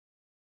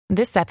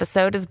This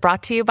episode is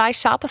brought to you by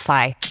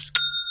Shopify.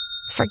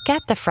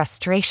 Forget the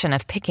frustration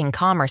of picking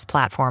commerce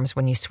platforms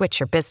when you switch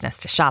your business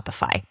to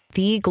Shopify,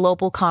 the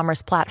global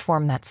commerce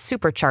platform that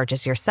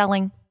supercharges your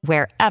selling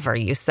wherever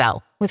you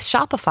sell. With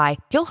Shopify,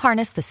 you'll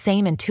harness the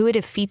same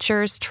intuitive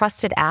features,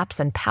 trusted apps,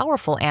 and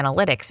powerful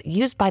analytics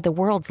used by the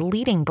world's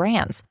leading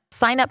brands.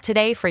 Sign up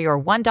today for your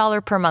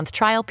 $1 per month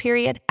trial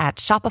period at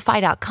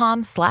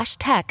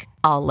shopify.com/tech,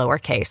 all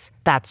lowercase.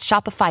 That's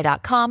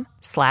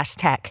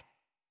shopify.com/tech.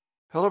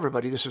 Hello,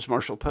 everybody. This is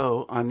Marshall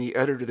Poe. I'm the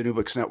editor of the New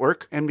Books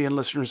Network. NBN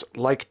listeners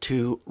like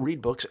to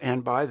read books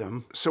and buy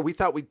them. So we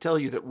thought we'd tell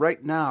you that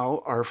right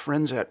now, our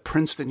friends at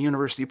Princeton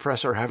University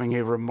Press are having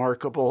a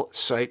remarkable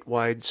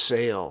site-wide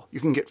sale. You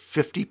can get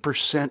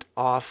 50%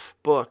 off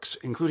books,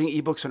 including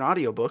ebooks and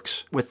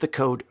audiobooks, with the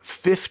code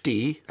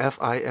 50,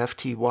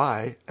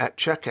 F-I-F-T-Y, at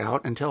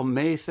checkout until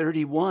May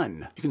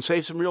 31. You can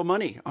save some real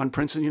money on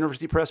Princeton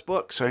University Press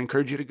books. I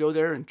encourage you to go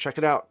there and check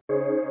it out.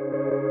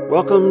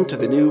 Welcome to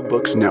the New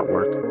Books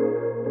Network.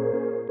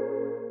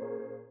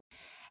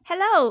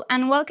 Hello,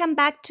 and welcome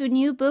back to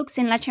New Books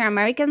in Latin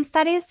American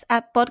Studies,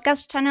 a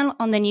podcast channel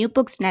on the New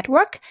Books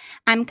Network.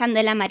 I'm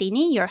Candela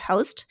Marini, your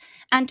host,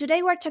 and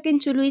today we're talking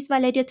to Luiz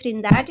Valerio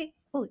Trindade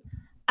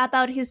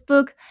about his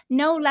book,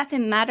 No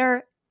Laughing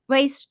Matter,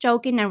 Race,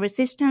 Joking, and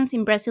Resistance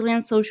in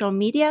Brazilian Social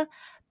Media,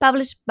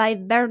 published by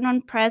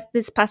Vernon Press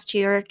this past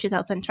year,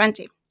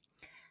 2020.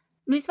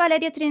 Luiz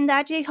Valerio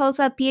Trindade holds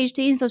a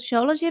PhD in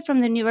sociology from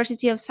the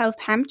University of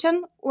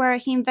Southampton, where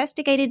he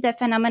investigated the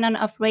phenomenon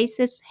of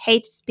racist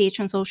hate speech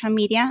on social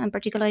media, and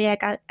particularly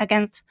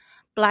against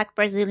Black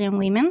Brazilian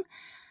women.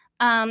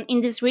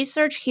 In this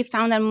research, he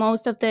found that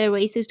most of the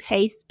racist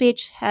hate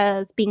speech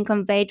has been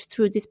conveyed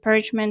through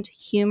disparagement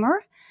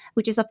humor,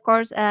 which is, of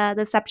course,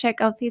 the subject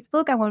of his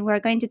book and what we're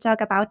going to talk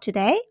about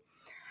today.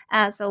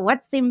 So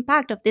what's the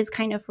impact of this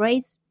kind of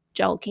race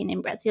joking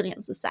in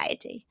Brazilian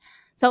society?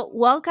 So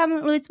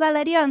welcome, Luiz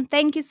Valerio, and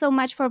thank you so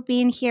much for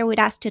being here with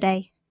us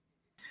today.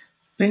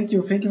 Thank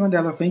you,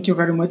 Mandela. Thank you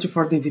very much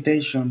for the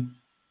invitation.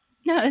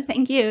 No,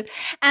 thank you.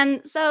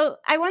 And so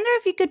I wonder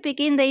if you could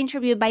begin the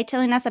interview by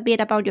telling us a bit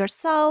about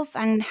yourself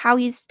and how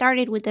you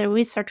started with the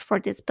research for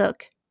this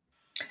book.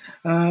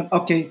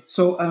 Okay,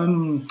 so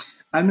I'm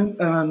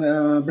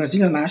a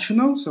Brazilian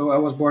national, so I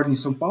was born in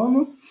São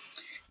Paulo,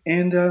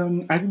 and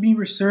I've been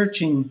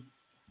researching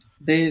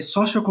the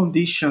social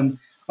condition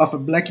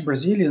of Black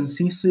Brazilians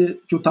since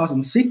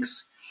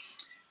 2006,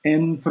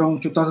 and from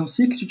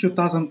 2006 to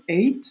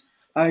 2008,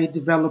 I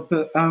developed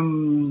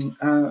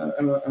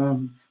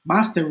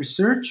master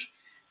research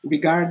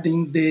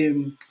regarding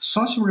the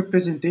social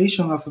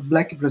representation of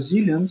Black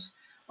Brazilians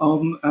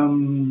on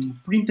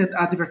printed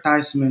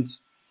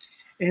advertisements.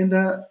 And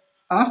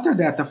after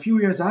that, a few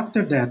years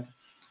after that,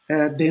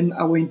 then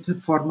I went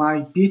for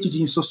my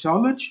PhD in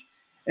sociology,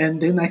 and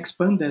then I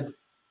expanded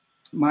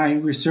my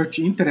research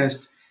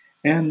interest.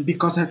 And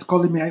because it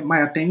called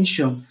my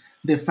attention,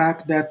 the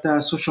fact that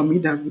social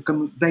media has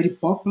become very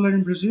popular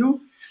in Brazil,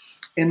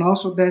 and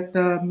also that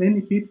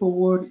many people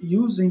were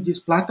using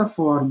this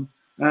platform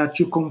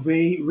to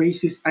convey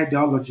racist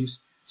ideologies.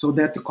 So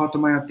that caught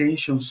my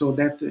attention. So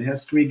that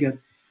has triggered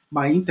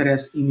my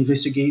interest in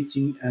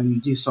investigating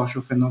this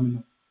social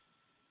phenomenon.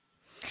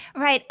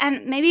 Right.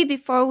 And maybe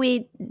before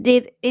we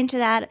dive into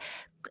that,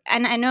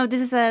 and I know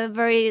this is a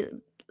very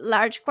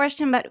large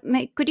question, but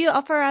could you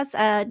offer us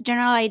a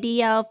general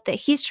idea of the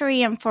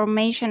history and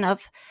formation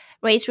of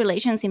race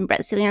relations in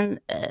Brazilian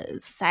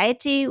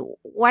society?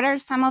 What are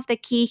some of the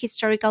key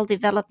historical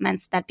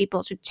developments that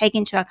people should take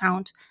into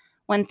account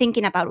when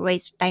thinking about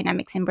race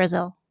dynamics in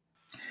Brazil?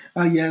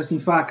 Yes,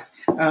 in fact,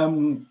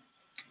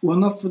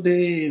 one of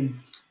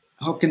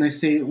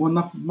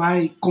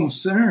my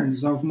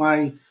concerns, of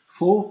my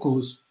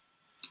focus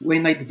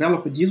when I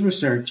developed this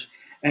research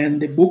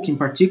and the book in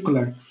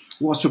particular,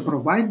 was to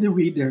provide the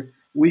reader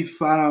with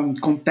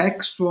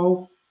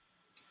contextual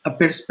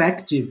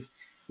perspective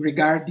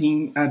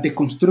regarding the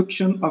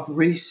construction of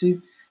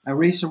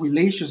racial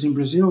relations in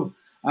Brazil,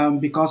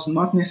 because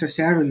not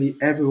necessarily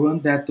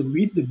everyone that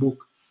reads the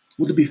book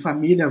would be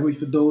familiar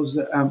with those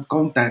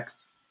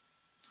contexts.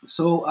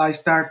 So I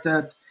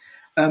started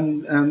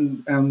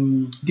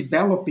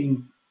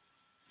developing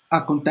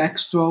a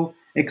contextual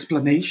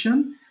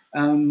explanation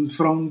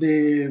from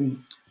the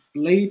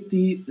late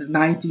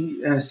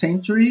 19th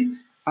century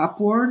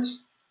upwards,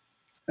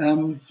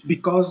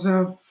 because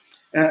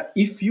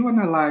if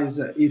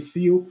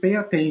you pay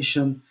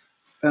attention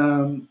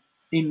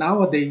in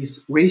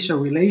nowadays racial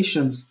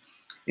relations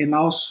and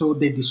also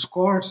the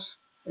discourse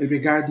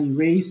regarding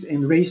race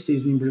and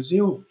racism in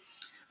Brazil,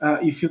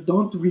 if you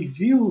don't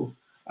review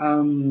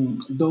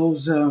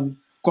those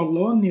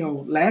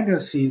colonial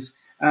legacies,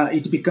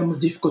 it becomes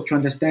difficult to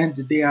understand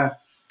their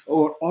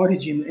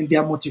origin and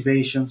their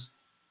motivations.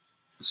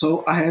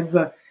 So I have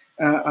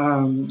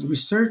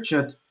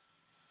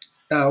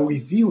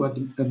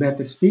reviewed,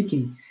 better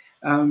speaking,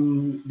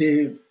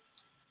 the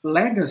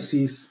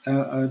legacies,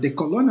 the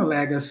colonial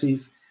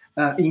legacies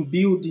in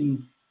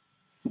building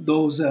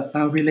those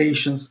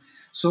relations.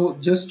 So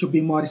just to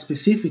be more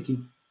specific,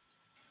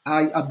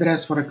 I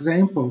address, for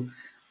example,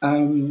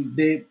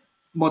 the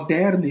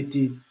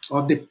modernity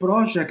or the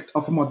project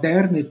of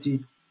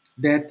modernity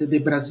that the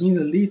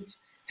Brazilian elite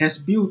has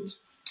built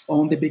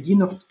on the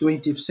beginning of the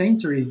 20th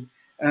century,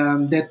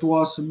 that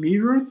was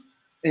mirrored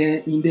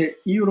in the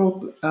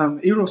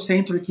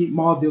Eurocentric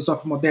models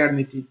of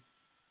modernity.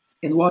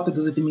 And what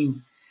does it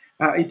mean?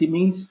 It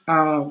means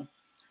a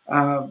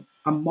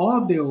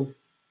model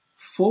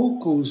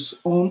focus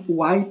on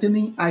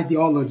whitening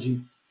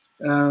ideology,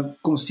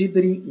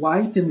 considering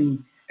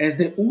whitening as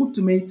the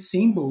ultimate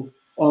symbol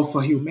of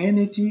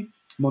humanity,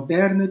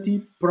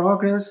 modernity,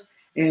 progress,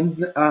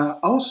 and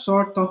all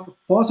sorts of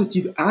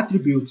positive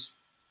attributes.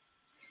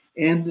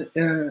 And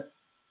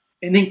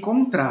in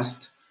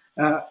contrast,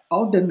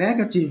 all the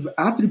negative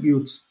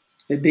attributes,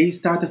 they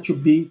started to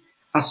be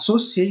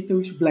associated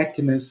with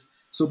blackness.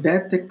 So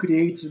that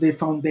creates the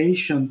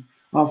foundation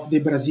of the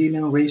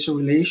Brazilian racial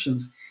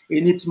relations,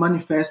 and it's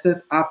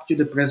manifested up to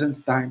the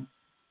present time.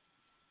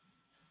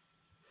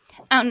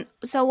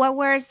 So, what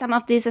were some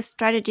of these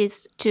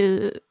strategies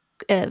to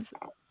uh,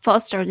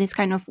 foster this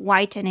kind of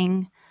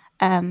whitening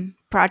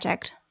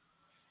project?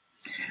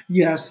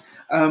 Yes.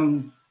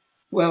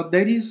 Well,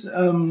 there is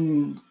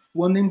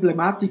one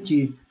emblematic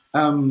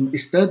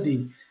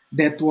study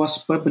that was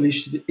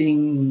published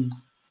in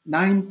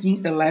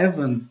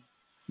 1911.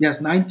 Yes,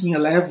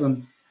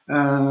 1911,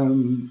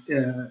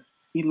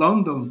 in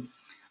London,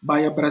 by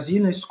a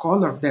Brazilian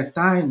scholar of that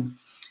time,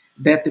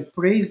 that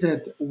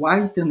praised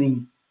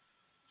whitening,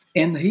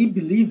 and he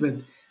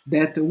believed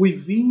that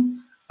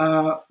within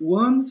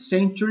 1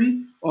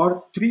 century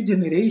or 3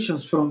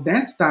 generations from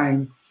that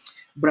time,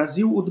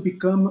 Brazil would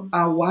become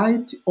a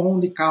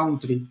white-only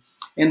country.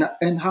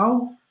 And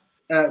how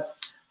uh,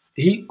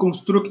 he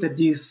constructed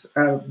this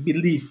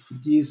belief,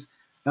 this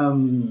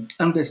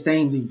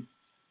understanding,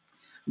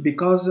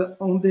 because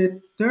on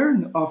the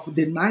turn of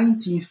the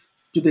 19th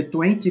to the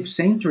 20th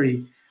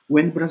century,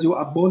 when Brazil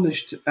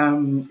abolished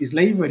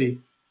slavery,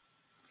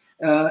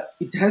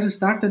 it has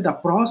started a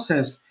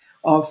process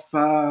of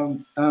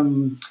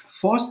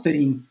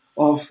fostering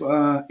of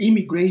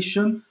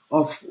immigration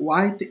of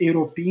white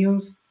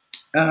Europeans,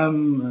 how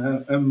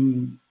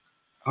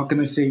can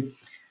I say,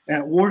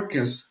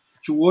 workers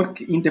to work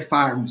in the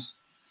farms.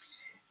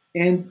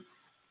 And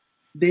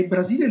the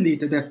Brazilian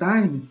elite at that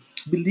time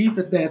believed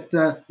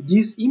that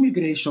this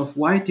immigration of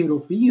white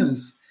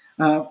Europeans,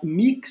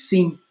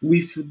 mixing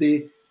with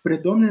the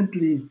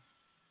predominantly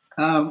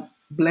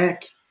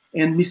black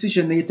and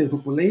miscegenated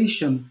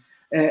population,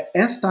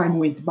 as time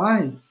went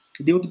by,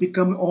 they would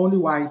become only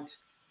white.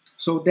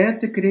 So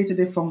that created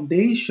the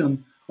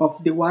foundation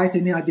of the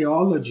whitening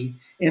ideology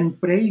and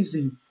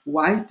praising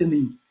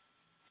whitening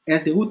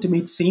as the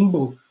ultimate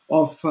symbol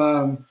of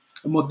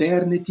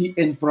modernity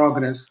and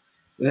progress.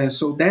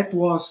 So that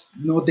was,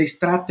 the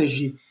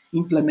strategy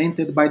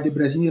implemented by the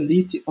Brazilian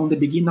elite on the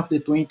beginning of the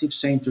 20th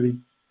century.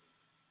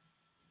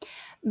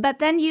 But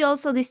then you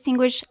also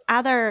distinguish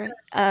other,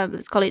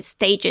 let's call it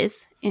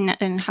stages in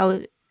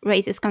how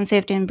race is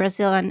conceived in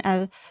Brazil.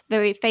 And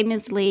very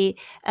famously,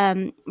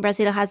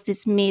 Brazil has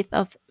this myth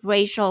of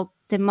racial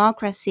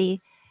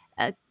democracy.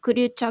 Could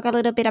you talk a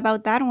little bit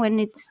about that when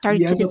it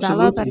started to Yes,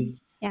 develop? And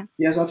absolutely. yeah.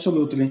 Yes,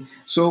 absolutely.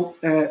 So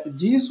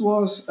this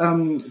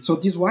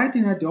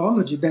whitening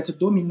ideology that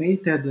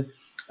dominated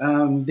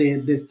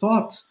the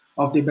thoughts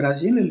of the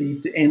Brazilian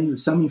elite and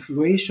some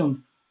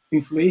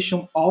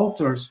influential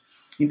authors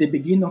in the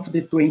beginning of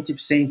the 20th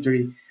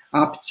century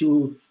up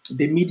to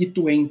the mid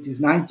 20s,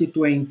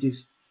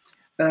 1920s.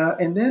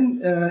 And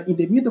then in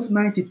the mid of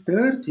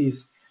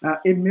 1930s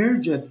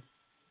emerged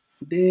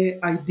the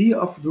idea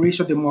of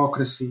racial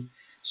democracy.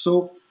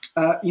 So,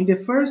 in the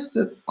first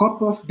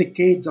couple of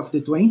decades of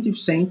the 20th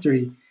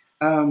century,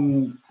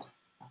 the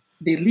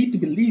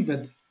elite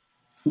believed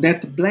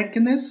that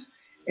blackness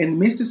and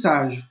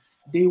mestiçage,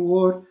 they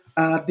were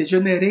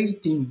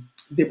degenerating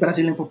the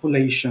Brazilian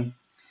population.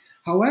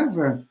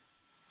 However,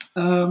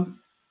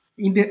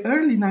 in the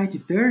early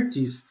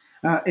 1930s,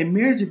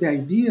 emerged the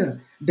idea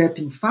that,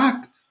 in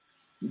fact,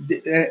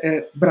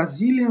 the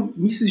Brazilian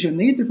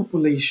miscegenated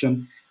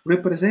population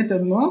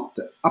represented not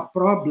a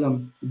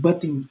problem,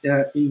 but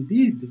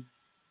indeed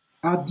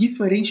a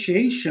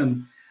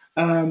differentiation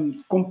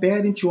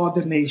comparing to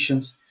other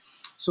nations.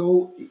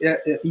 So,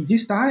 in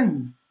this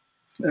time,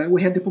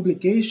 we had the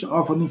publication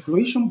of an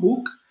influential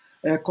book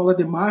called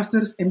The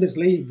Masters and the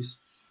Slaves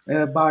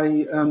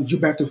by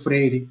Gilberto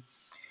Freire.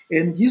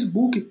 And this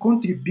book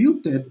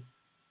contributed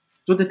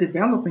to the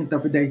development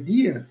of the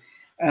idea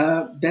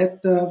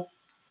that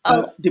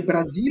Oh, the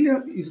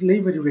Brazilian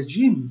slavery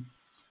regime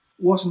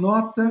was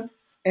not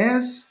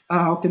as,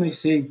 how can I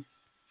say,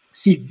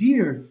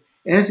 severe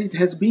as it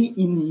has been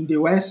in the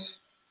US.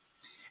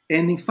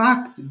 And in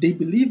fact, they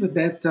believe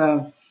that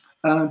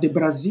the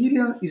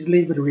Brazilian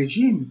slavery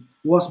regime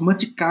was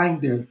much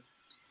kinder,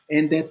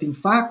 and that in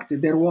fact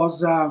there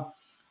was a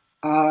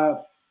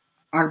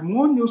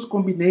harmonious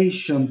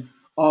combination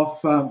of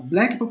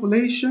black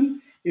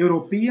population,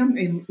 European,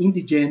 and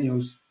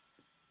indigenous.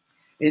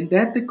 And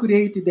that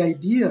created the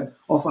idea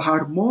of a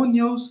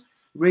harmonious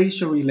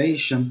racial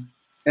relation.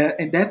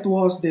 And that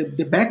was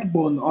the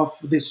backbone of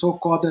the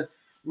so-called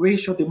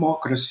racial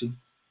democracy.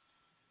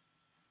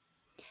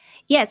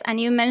 Yes, and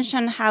you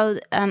mentioned how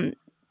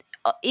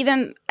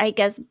even I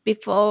guess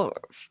before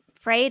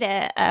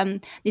Freire,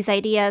 these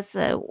ideas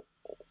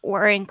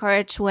were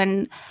encouraged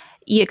when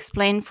you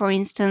explained, for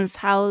instance,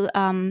 how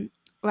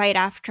right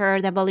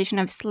after the abolition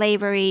of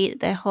slavery,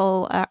 the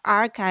whole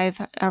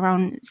archive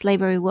around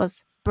slavery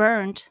was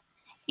burned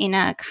in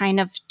a kind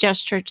of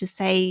gesture to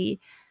say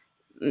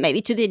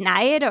maybe to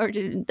deny it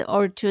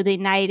or to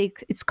deny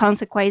its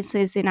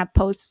consequences in a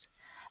post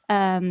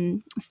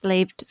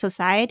slaved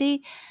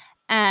society,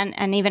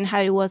 and even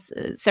how it was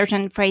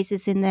certain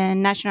phrases in the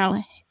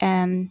national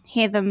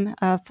anthem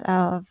of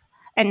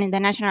and in the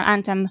national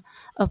anthem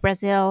of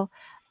Brazil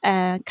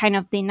kind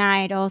of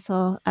denied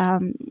also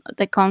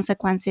the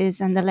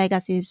consequences and the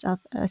legacies of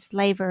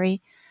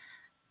slavery.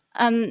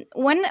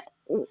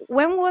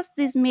 When was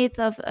this myth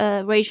of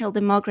racial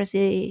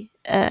democracy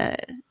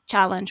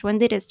challenged? When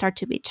did it start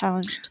to be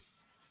challenged?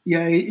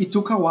 Yeah, it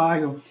took a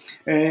while.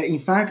 In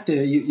fact,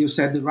 you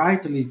said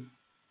rightly,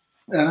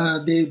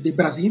 the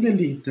Brazilian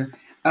elite,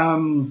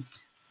 um,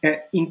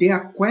 in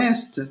their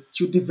quest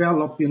to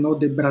develop,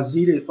 the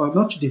Brazilian, or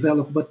not to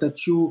develop, but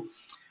to,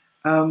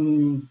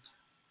 um,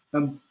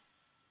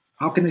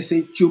 how can I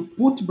say, to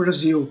put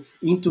Brazil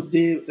into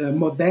the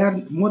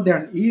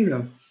modern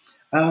era.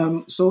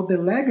 So the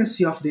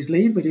legacy of the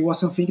slavery was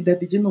something that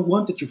they didn't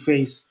want to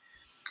face.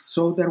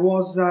 So there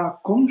was a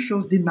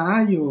conscious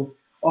denial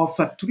of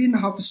a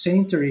 3.5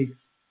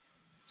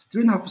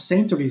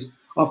 centuries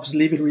of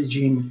slavery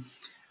regime.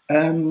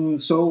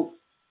 So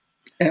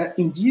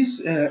in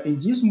this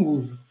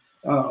move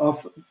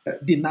of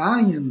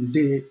denying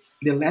the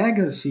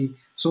legacy,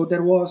 so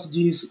there was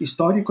this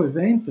historical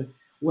event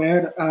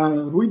where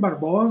Rui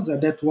Barbosa,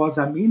 that was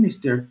a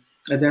minister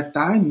at that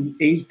time in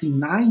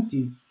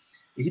 1890,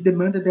 he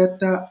demanded that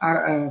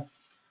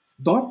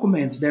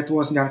documents that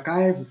was in the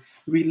archive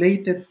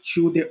related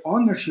to the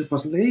ownership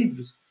of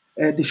slaves,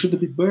 they should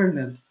be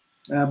burned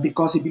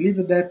because he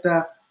believed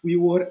that we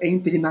were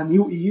entering a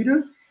new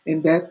era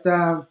and that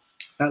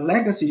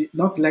legacy,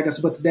 not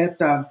legacy, but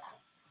that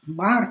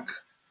mark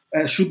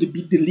should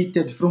be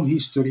deleted from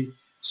history.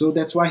 So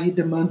that's why he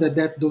demanded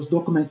that those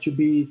documents should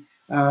be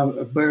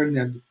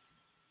burned.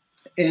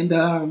 And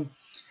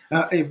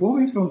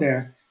evolving from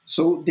there,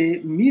 so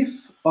the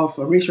myth of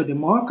racial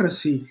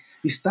democracy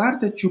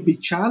started to be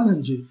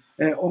challenged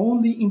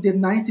only in the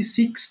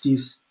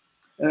 1960s.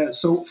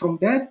 So from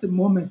that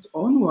moment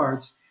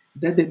onwards,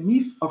 that the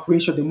myth of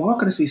racial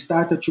democracy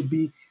started to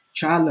be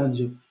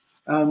challenged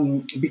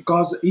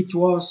because it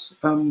was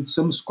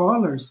some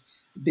scholars,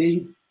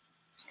 they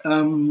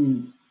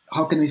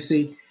how can I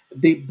say,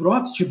 they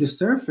brought to the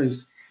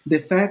surface the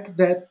fact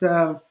that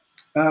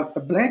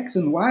blacks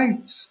and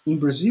whites in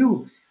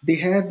Brazil, they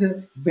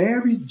had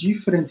very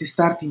different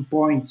starting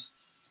points.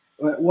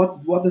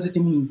 What does it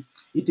mean?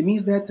 It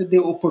means that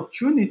the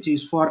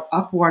opportunities for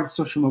upward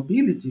social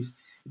mobilities,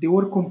 they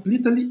were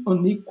completely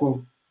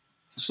unequal.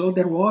 So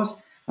there was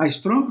a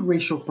strong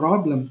racial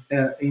problem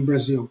in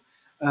Brazil,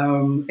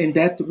 and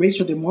that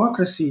racial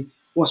democracy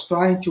was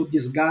trying to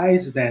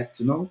disguise that,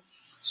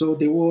 So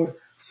they were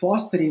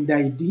fostering the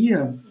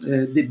idea,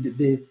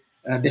 the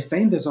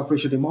defenders of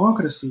racial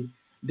democracy,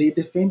 they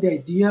defend the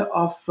idea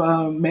of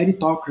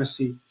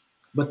meritocracy.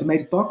 But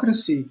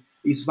meritocracy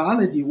is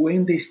valid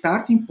when the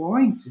starting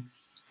point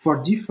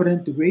for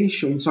different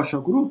racial and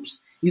social groups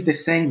is the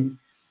same.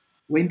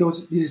 When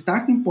the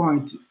starting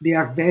point they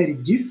are very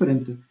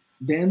different,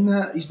 then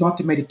it's not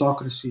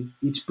meritocracy;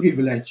 it's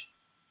privilege.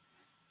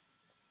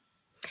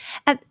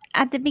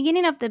 At the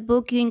beginning of the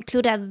book, you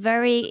include a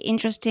very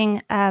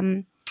interesting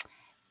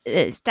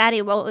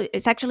study. Well,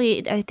 it's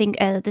actually, I think,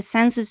 the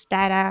census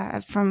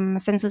data from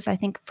census, I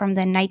think, from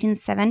the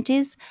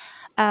 1970s,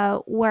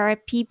 where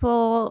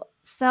people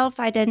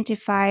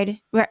self-identified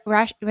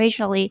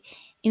racially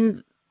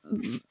in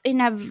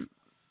in a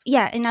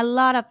yeah, in a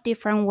lot of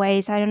different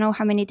ways. I don't know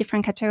how many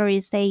different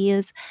categories they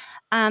use,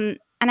 and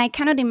I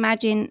cannot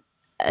imagine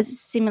a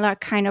similar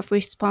kind of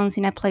response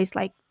in a place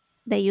like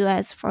the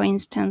U.S., for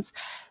instance.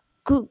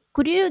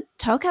 Could you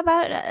talk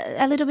about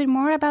a little bit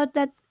more about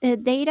that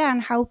data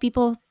and how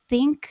people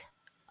think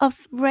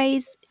of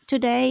race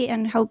today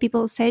and how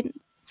people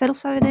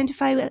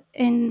self-identify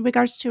in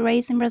regards to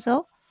race in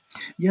Brazil?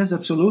 Yes,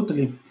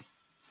 absolutely.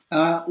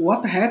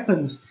 What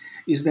happens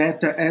is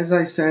that, as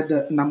I said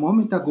a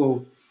moment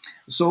ago,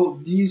 so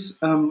this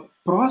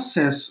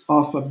process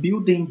of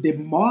building the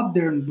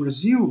modern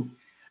Brazil,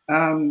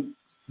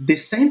 the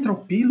central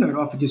pillar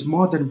of this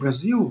modern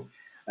Brazil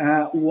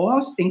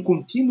was and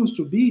continues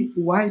to be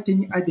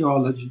whitening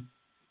ideology,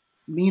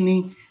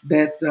 meaning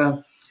that uh,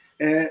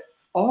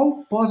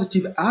 all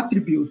positive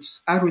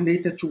attributes are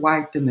related to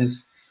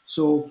whiteness.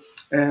 So,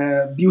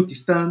 beauty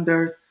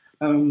standard,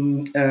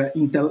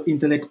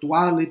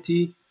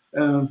 intellectuality,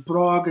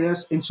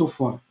 progress, and so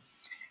forth.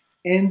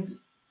 And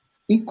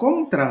in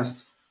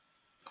contrast,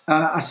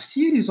 a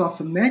series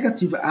of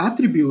negative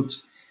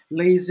attributes,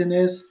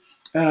 laziness,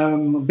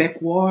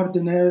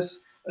 backwardness,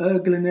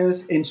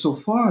 ugliness, and so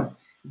forth,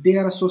 they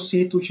are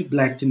associated with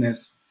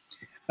blackness.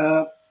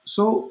 Uh,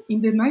 so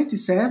in the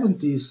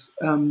 1970s,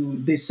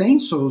 the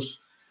census,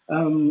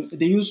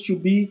 they used to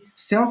be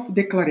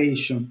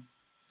self-declaration.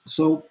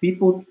 So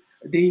people,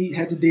 they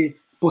had the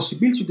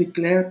possibility to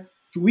declare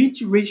to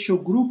which racial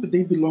group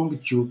they belong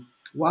to,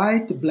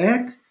 white,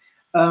 black,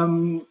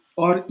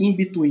 or in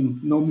between,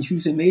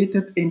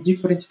 miscegenated and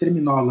different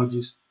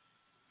terminologies.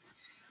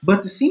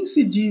 But since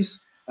this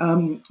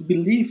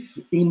belief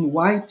in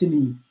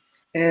whitening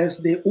as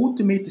the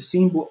ultimate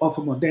symbol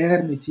of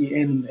modernity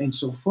and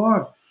so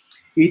forth,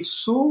 it's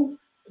so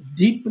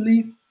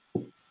deeply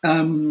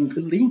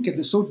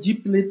linked, so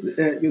deeply,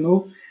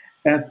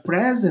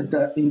 present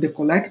in the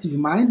collective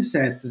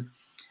mindset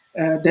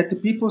that the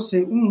people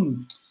say,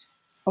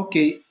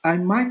 okay, I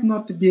might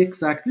not be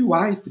exactly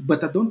white,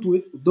 but I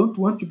don't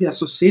want to be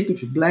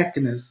associated with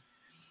blackness.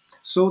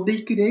 So they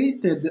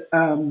created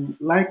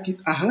like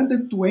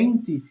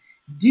 120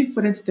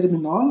 different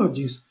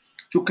terminologies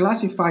to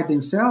classify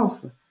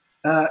themselves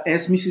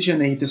as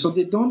miscegenated. So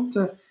they don't,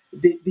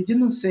 they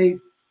didn't say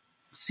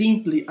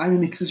simply I'm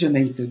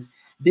miscegenated.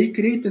 They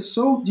created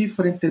so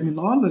different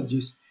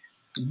terminologies,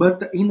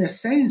 but in a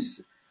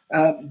sense,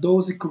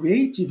 those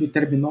creative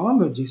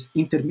terminologies,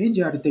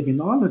 intermediary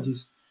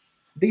terminologies,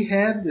 they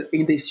had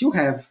and they still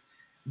have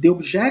the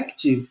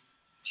objective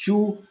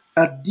to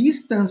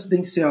distance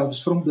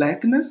themselves from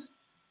blackness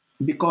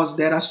because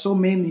there are so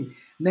many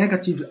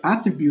negative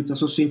attributes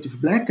associated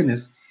with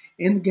blackness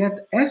and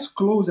get as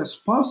close as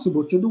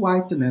possible to the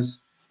whiteness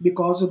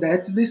because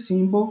that's the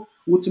symbol,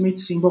 ultimate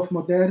symbol of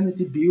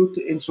modernity,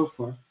 beauty, and so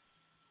forth.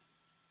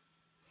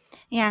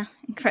 Yeah,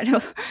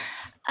 incredible.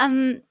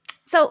 Um,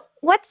 so,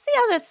 what's the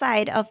other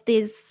side of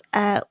this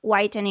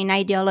whitening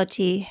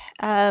ideology?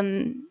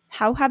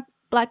 How have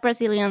Black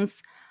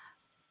Brazilians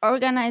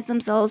organized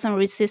themselves and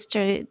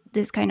resisted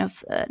this kind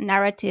of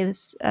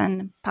narratives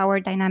and power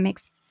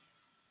dynamics?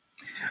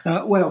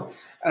 Well,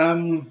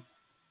 there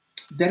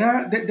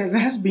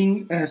has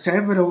been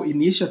several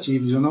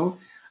initiatives,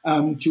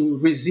 to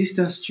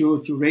resistance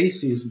to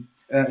racism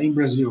in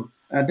Brazil.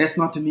 That's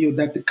not new.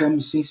 That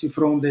comes since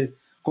from the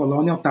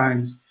colonial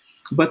times,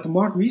 but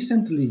more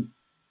recently,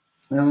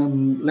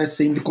 let's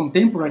say in the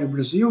contemporary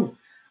Brazil,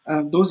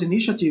 those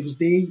initiatives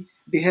they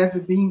have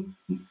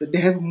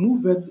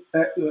moved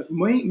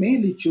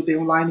mainly to the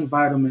online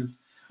environment.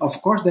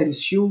 Of course, there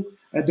is still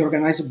the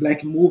organized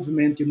black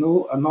movement, a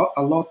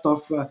lot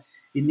of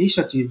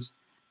initiatives,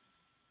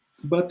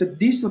 but the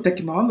digital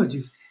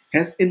technologies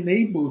has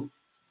enabled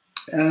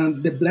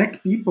the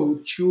black people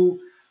to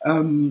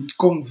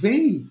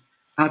convey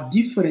a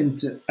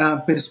different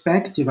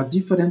perspective, a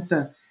different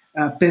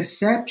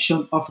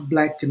perception of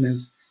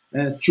blackness,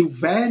 to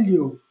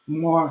value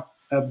more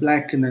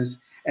blackness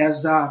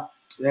as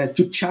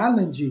to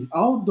challenge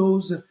all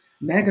those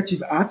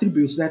negative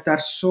attributes that are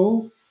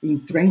so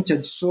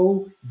entrenched,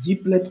 so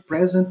deeply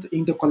present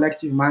in the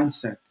collective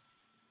mindset.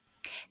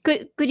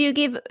 Could you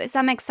give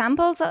some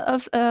examples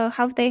of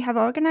how they have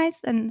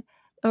organized and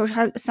or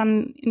how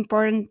some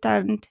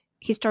important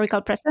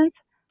historical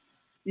precedents?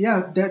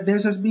 Yeah, there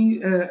has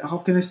been, how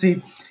can I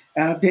say,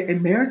 the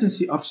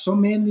emergency of so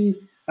many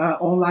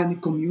online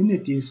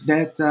communities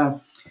that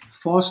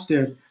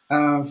foster,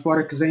 for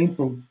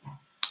example,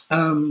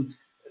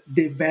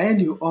 the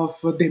value of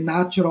the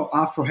natural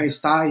Afro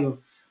hairstyle,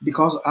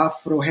 because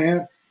Afro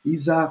hair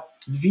is a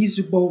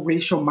visible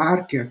racial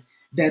marker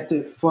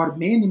that for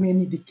many,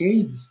 many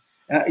decades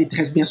it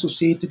has been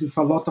associated with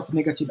a lot of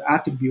negative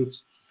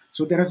attributes.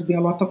 So there has been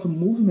a lot of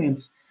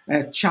movements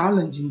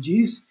challenging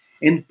this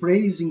and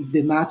praising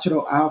the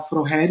natural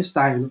Afro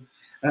hairstyle,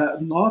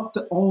 not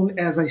only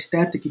as a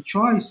aesthetic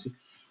choice,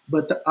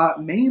 but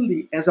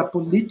mainly as a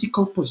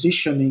political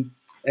positioning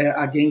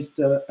against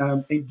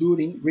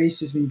enduring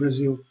racism in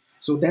Brazil.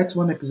 So that's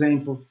one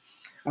example.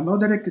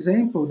 Another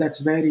example that's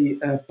very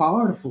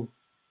powerful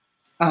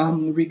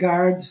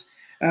regards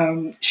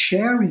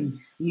sharing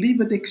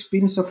lived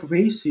experience of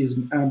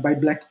racism by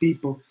Black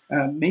people,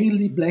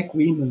 mainly Black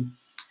women,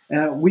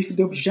 with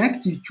the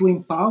objective to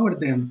empower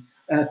them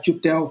to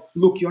tell,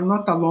 look, you're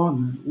not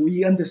alone.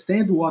 We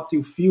understand what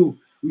you feel.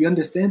 We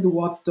understand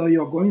what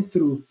you're going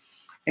through.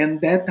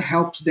 And that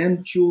helps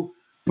them to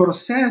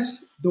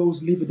process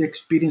those lived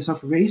experience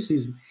of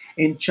racism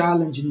and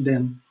challenging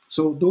them.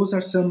 So those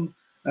are some,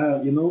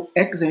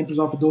 examples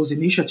of those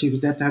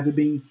initiatives that have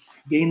been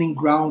gaining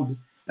ground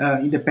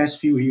in the past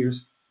few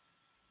years.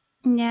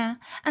 Yeah.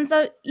 And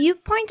so you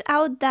point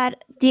out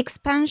that the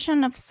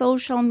expansion of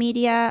social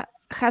media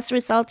has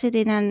resulted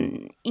in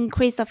an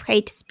increase of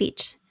hate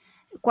speech,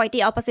 quite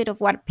the opposite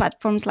of what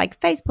platforms like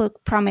Facebook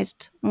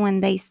promised when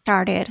they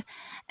started.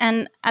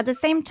 And at the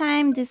same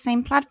time, these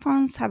same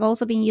platforms have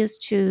also been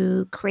used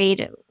to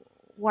create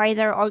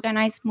wider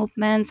organized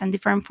movements and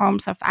different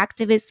forms of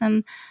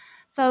activism.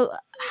 So,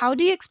 how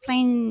do you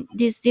explain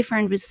these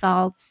different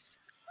results?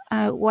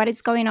 What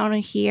is going on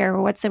here?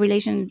 What's the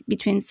relation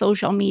between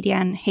social media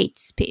and hate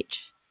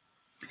speech?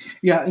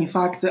 Yeah, in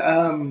fact,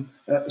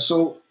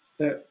 so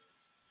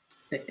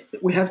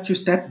we have to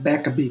step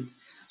back a bit.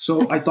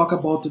 So I talk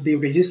about the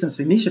resistance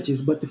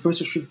initiatives, but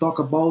first I should talk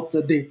about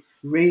the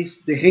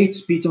hate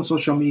speech on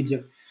social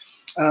media.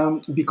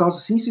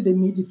 Because since the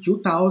mid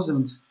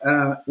 2000s,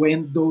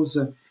 when those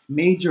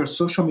major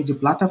social media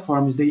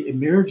platforms they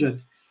emerged,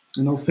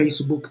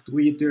 Facebook,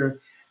 Twitter,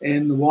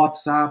 and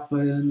WhatsApp,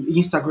 and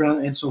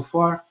Instagram, and so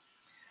forth,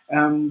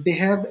 they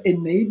have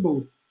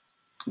enabled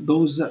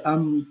those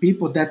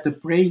people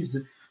that praise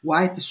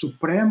white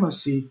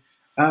supremacy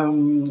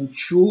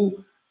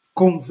to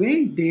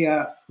convey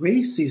their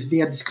racist,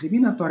 their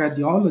discriminatory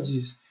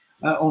ideologies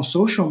on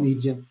social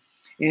media,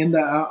 and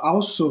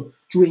also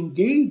to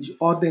engage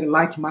other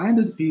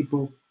like-minded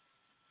people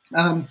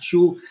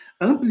to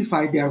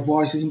amplify their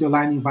voices in the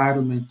online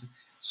environment.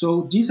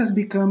 So this has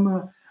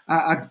become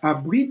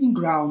a breeding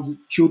ground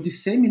to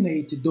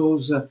disseminate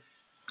those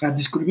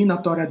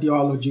discriminatory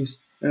ideologies.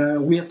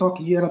 We are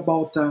talking here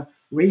about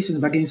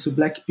racism against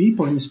black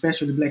people and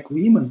especially black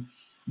women,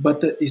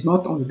 but it's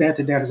not only that.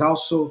 There's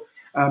also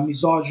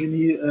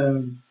misogyny,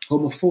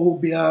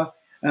 homophobia,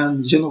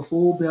 and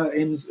xenophobia,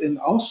 and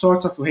all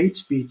sorts of hate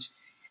speech.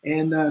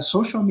 And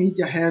social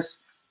media has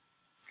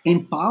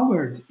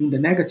empowered in the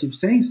negative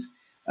sense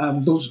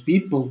those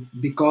people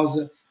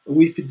because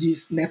with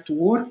these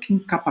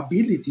networking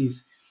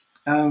capabilities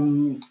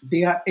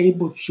they are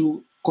able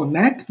to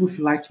connect with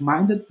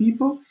like-minded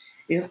people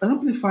and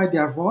amplify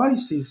their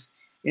voices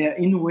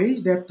in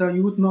ways that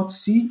you would not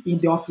see in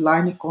the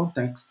offline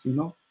context.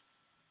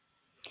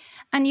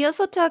 And you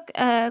also talk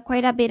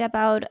quite a bit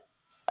about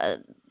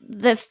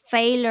the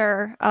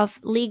failure of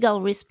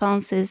legal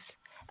responses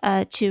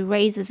to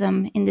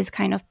racism in this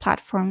kind of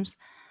platforms.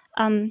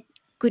 Um,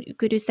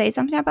 could you say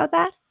something about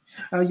that?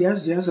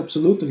 Yes,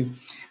 absolutely.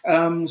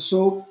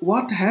 So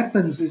what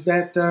happens is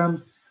that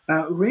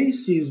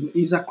racism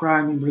is a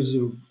crime in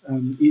Brazil.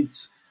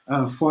 It's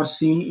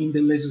foreseen in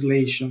the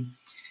legislation.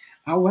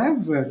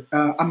 However,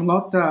 I'm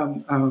not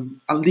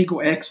a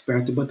legal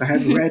expert, but I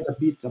have read a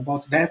bit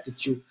about that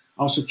to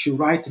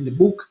write in the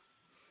book.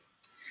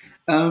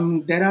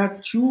 There are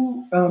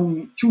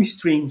two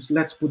streams,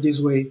 let's put this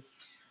way.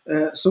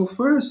 So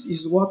first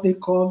is what they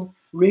call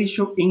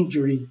racial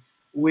injury,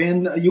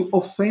 when you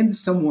offend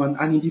someone,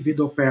 an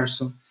individual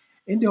person.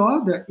 And the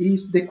other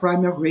is the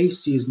crime of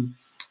racism,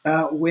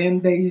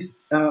 when there is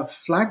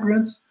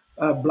flagrant,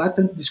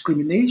 blatant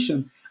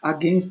discrimination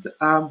against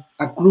a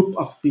group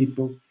of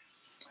people.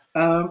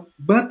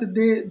 But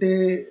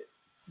the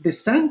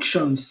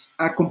sanctions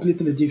are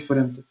completely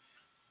different.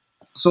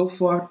 So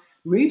for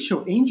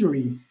racial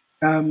injury,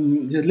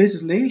 the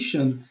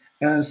legislation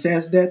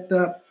says that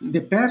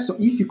the person,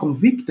 if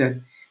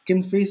convicted,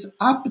 can face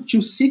up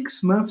to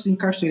 6 months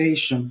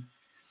incarceration.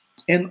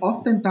 And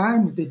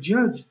oftentimes the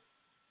judge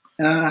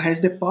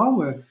has the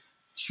power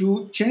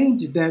to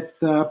change that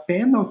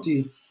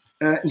penalty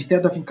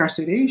instead of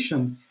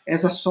incarceration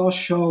as a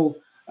social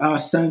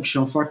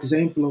sanction. For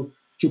example,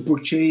 to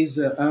purchase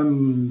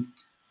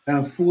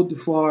food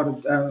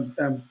for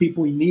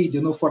people in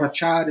need, for a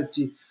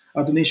charity,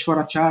 a donation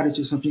for a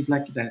charity, something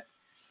like that.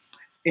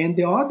 And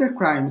the other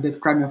crime, that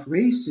crime of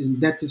racism,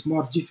 that is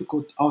more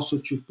difficult also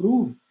to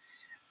prove.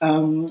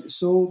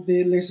 So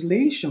the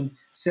legislation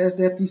says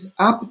that is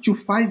up to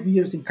 5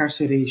 years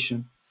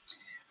incarceration.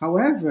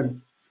 However,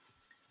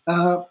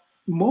 uh,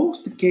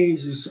 most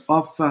cases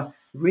of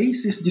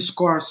racist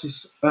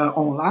discourses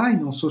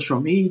online, on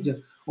social media,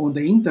 on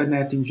the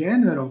internet in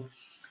general,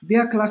 they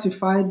are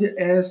classified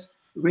as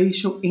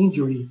racial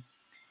injury.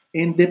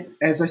 And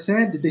as I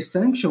said, the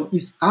sanction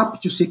is up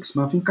to 6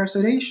 months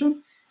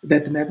incarceration.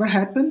 That never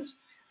happens.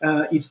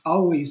 It's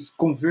always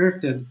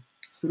converted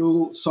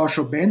through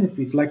social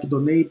benefits, like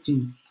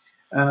donating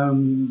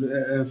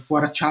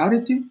for a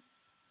charity.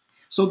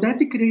 So that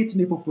creates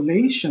in the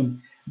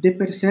population the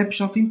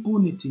perception of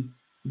impunity,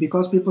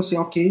 because people say,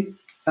 okay,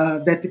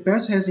 that the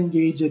person has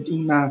engaged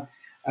in a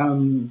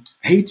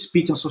hate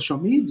speech on social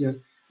media,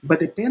 but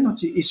the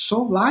penalty is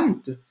so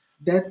light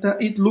that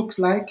it looks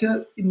like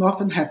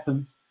nothing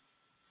happened.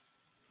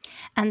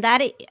 And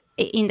that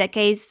in the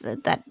case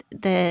that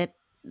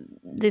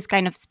this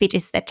kind of speech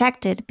is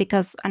detected,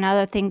 because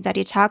another thing that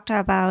you talked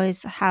about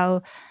is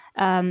how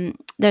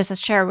there's a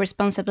shared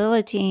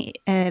responsibility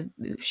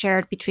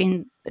shared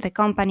between the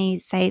company,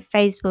 say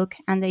Facebook,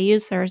 and the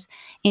users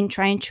in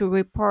trying to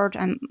report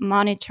and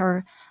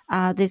monitor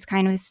this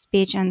kind of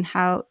speech, and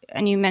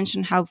you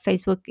mentioned how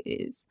Facebook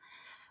is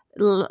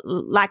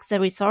lacks the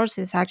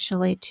resources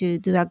actually to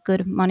do a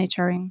good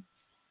monitoring.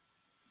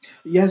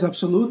 Yes,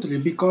 absolutely.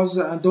 Because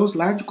those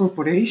large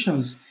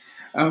corporations,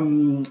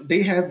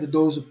 they have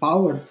those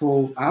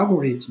powerful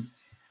algorithms,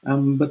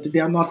 but they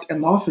are not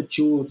enough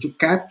to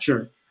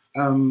capture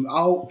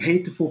all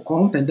hateful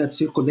content that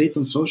circulate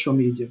on social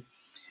media.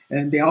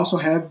 And they also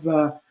have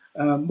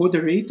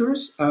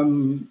moderators. I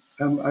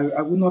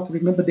will not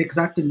remember the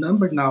exact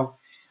number now,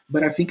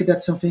 but I think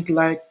that's something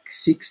like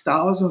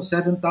 6,000,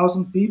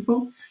 7,000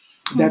 people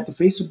that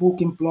Facebook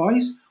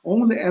employs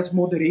only as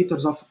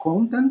moderators of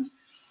content.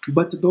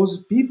 But those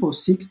people,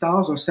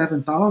 6,000 or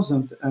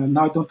 7,000,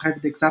 now I don't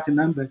have the exact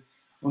number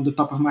on the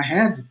top of my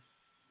head,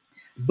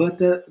 but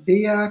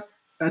they are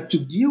to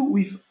deal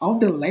with all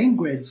the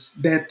language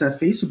that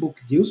Facebook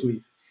deals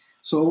with.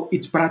 So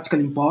it's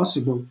practically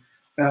impossible,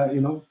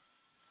 you know.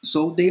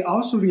 So they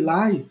also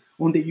rely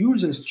on the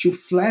users to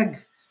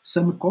flag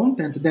some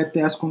content that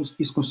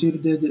is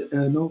considered,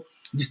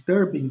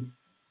 disturbing,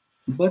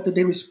 but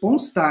the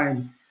response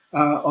time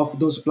of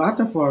those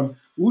platforms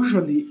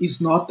usually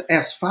is not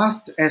as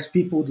fast as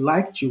people would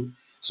like to.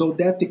 So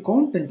that the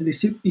content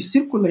it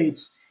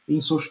circulates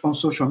on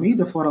social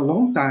media for a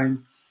long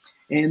time,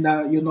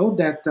 and you know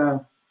that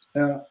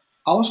uh,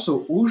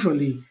 also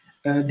usually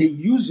the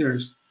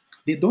users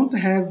they don't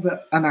have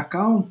an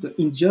account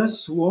in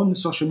just one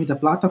social media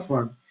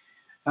platform.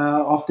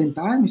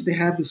 Oftentimes they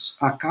have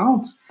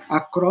accounts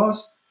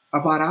across a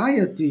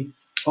variety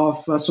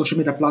of social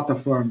media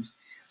platforms.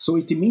 So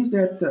it means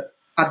that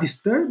a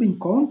disturbing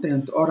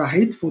content or a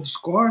hateful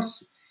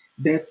discourse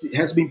that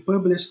has been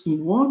published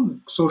in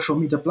one social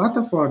media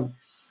platform,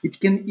 it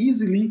can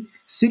easily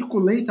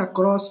circulate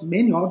across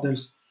many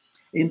others.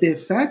 And the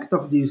effect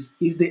of this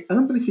is the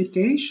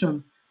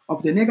amplification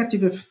of the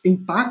negative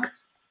impact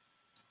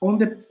on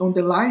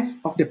the life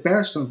of the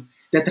person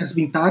that has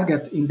been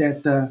targeted in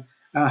that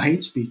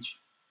hate speech.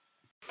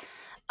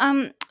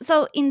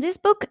 So in this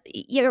book,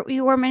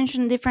 you were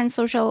mentioning different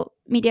social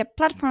media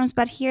platforms,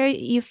 but here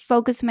you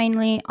focus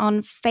mainly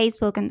on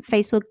Facebook and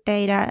Facebook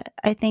data.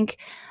 I think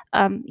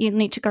you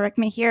need to correct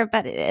me here,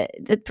 but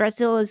that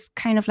Brazil is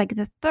kind of like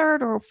the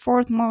third or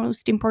fourth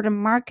most important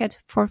market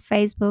for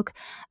Facebook.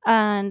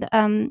 And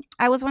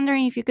I was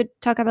wondering if you could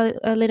talk about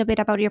a little bit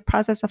about your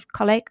process of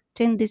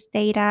collecting this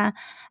data,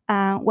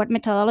 what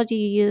methodology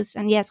you used,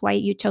 and yes, why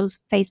you chose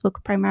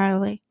Facebook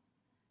primarily.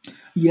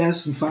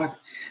 Yes, in fact.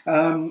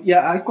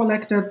 Yeah, I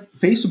collected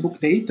Facebook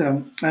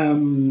data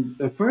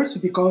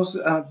first because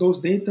those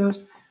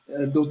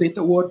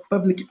data were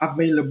publicly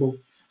available.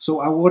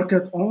 So I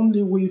worked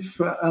only with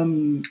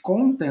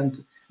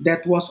content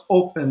that was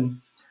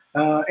open,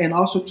 and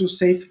also to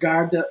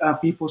safeguard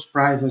people's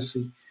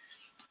privacy.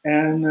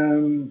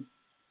 And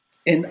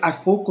I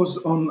focus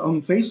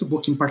on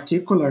Facebook in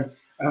particular,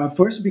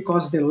 first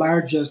because the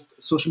largest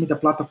social media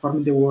platform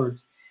in the world,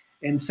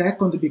 and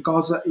second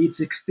because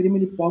it's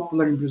extremely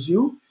popular in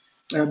Brazil.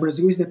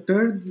 Brazil is the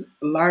third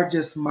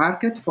largest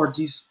market for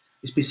this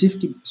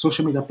specific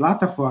social media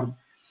platform.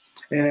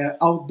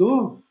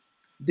 Although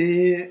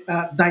the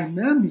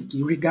dynamic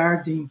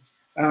regarding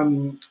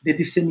the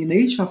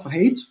dissemination of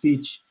hate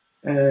speech,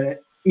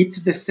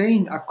 it's the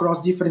same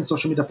across different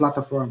social media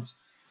platforms.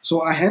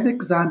 So I have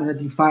examined,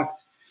 in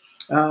fact,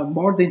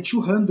 more than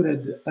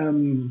 200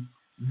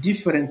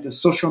 different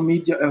social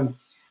media,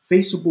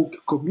 Facebook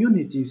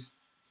communities,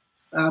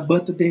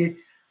 but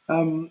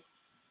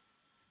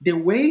the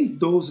way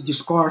those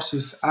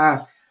discourses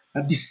are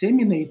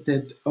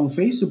disseminated on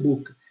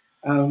Facebook,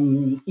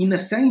 in a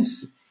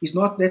sense, is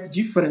not that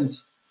different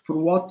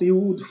from what you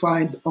would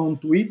find on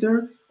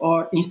Twitter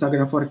or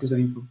Instagram, for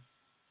example.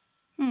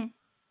 Hmm.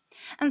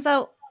 And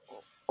so,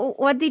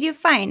 what did you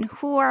find?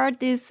 Who are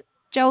these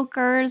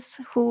jokers?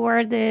 Who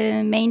are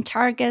the main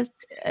targets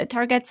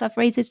of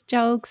racist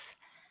jokes?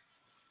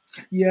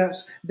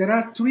 Yes, there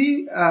are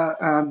three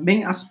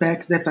main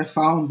aspects that I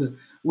found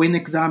when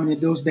examining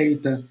those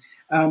data.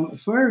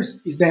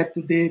 First is that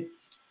the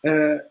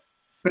uh,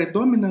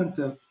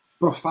 predominant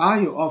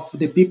profile of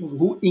the people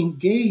who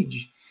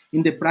engage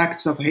in the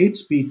practice of hate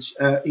speech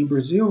in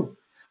Brazil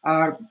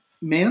are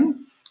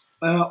men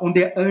on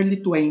their early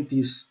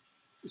 20s.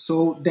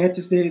 So that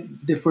is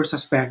the first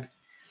aspect.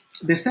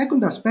 The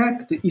second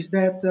aspect is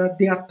that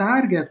their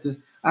target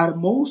are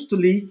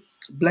mostly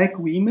black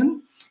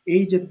women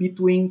aged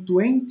between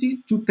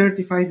 20 to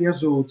 35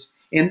 years old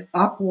and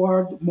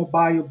upward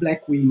mobile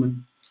black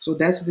women. So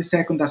that's the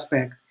second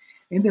aspect.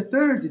 And the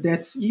third,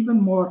 that's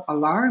even more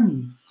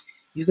alarming,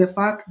 is the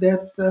fact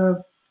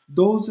that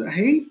those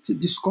hate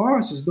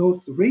discourses,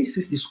 those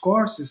racist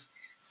discourses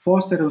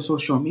fostered on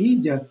social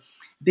media,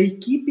 they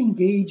keep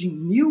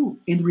engaging new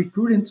and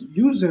recurrent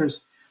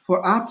users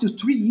for up to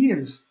 3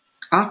 years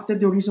after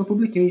the original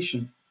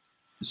publication.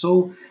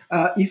 So,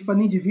 if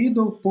an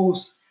individual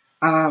posts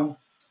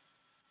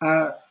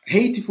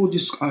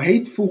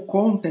hateful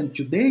content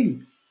today,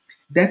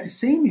 that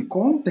same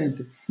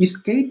content is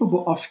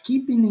capable of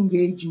keeping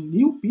engaging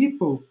new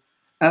people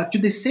to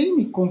the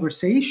same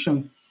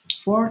conversation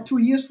for 2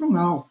 years from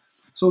now.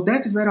 So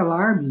that is very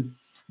alarming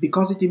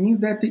because it means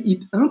that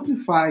it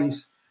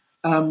amplifies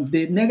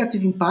the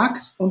negative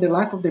impacts on the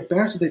life of the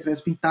person that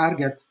has been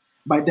targeted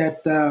by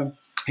that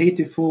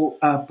hateful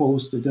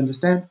post. Do you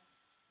understand?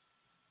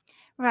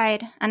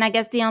 Right, and I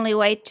guess the only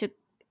way to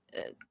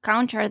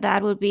counter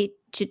that would be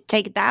to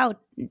take down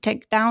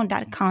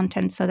that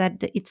content so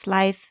that its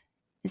life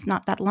is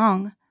not that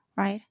long,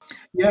 right?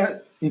 Yeah,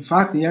 in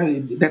fact, yeah,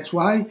 that's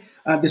why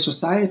the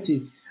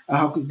society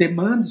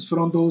demands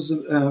from those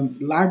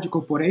large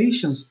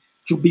corporations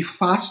to be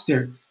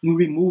faster in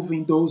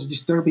removing those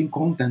disturbing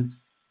content.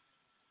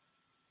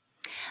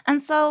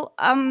 And so,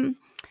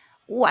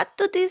 what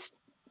do these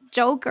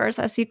jokers,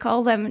 as you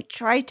call them,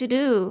 try to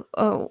do?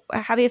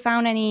 Have you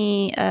found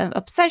any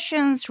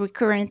obsessions,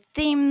 recurrent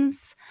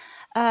themes?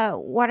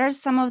 What are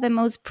some of the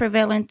most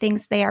prevalent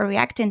things they are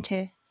reacting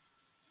to?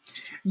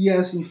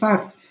 Yes, in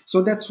fact.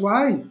 So that's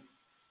why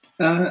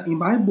in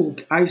my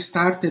book I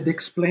started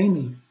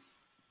explaining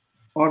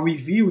or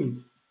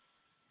reviewing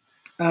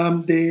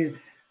the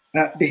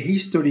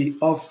history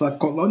of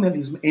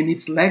colonialism and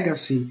its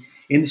legacy,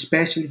 and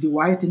especially the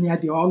whitening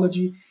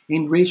ideology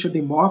and racial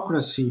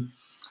democracy,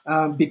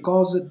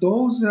 because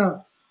those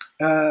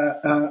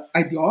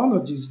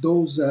ideologies,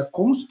 those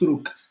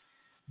constructs,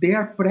 they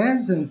are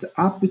present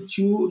up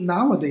to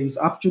nowadays,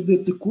 up to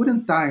the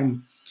current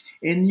time,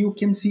 and you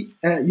can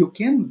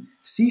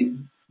see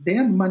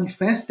them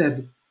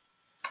manifested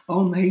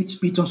on hate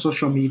speech on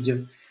social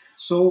media.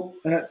 So,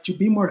 to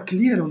be more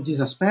clear on this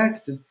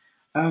aspect,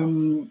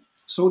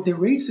 so the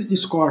racist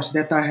discourse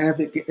that I have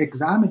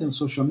examined on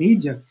social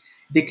media,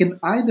 they can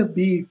either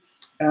be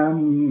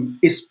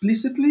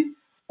explicitly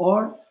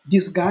or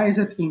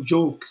disguised in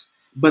jokes.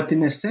 But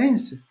in a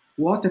sense,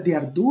 what they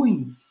are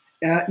doing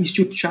is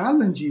to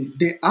challenge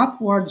the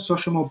upward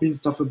social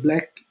mobility of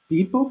black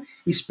people,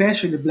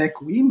 especially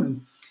black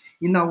women,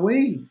 in a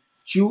way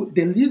to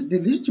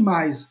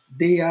delegitimize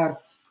their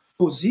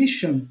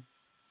position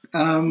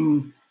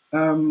of,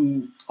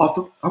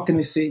 how can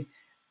I say,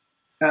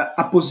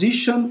 a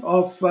position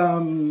of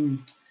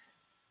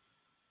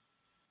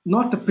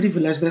not a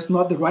privilege. That's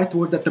not the right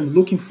word that I'm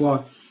looking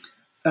for.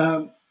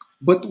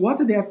 But what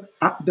they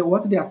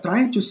are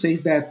trying to say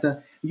is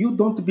that you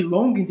don't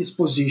belong in this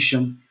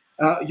position.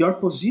 Your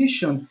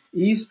position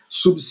is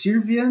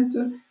subservient,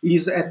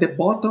 is at the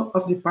bottom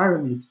of the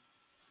pyramid.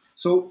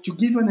 So, to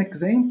give an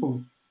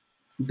example,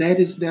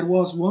 there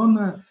was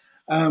one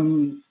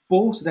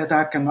post that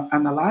I can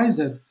analyze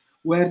it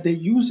where the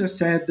user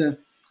said,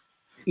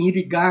 in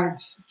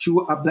regards to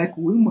a black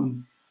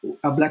woman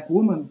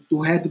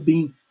who had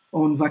been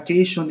on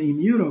vacation in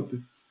Europe,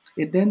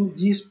 and then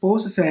this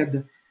post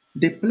said,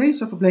 the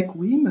place of black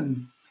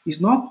women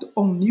is not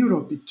on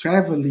Europe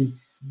traveling,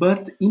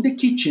 but in the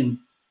kitchen.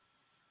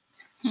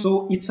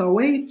 So it's a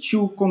way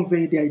to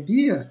convey the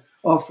idea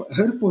of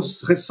her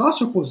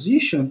social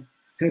position,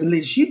 her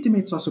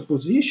legitimate social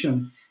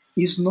position,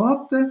 is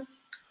not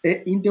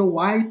in the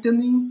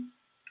whitening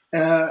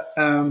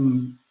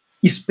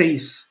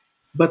space,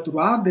 but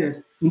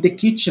rather in the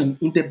kitchen,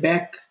 in the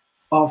back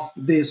of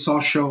the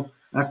social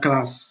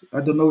class. I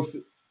don't know if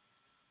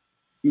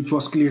it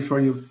was clear for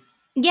you.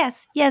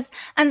 Yes, yes.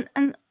 And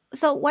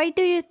so why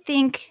do you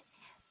think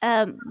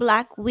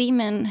black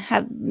women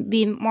have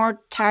been more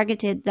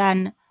targeted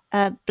than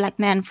black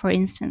men, for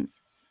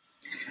instance?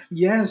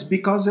 Yes,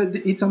 because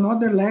it's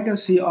another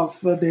legacy of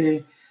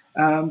the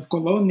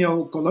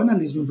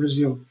colonialism in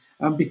Brazil.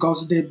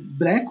 Because the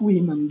black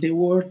women, they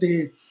were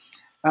the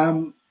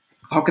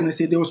how can I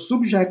say, they were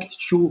subject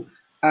to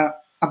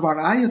a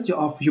variety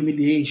of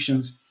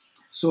humiliations.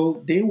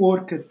 So they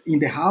worked in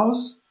the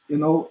house,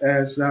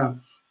 as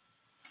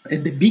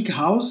in the big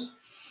house.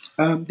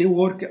 They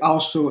work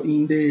also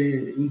in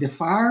the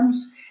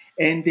farms,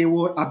 and they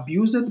were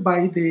abused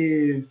by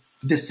the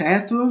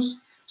settlers.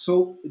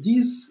 So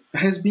this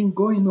has been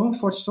going on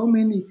for so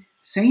many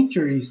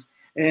centuries,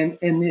 and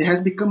it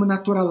has become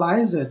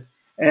naturalized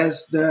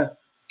as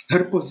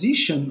her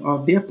position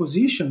or their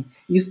position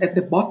is at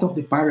the bottom of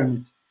the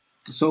pyramid.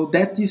 So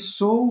that is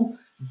so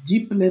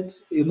deeply,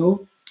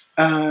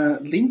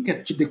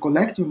 linked to the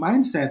collective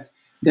mindset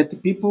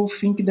that people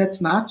think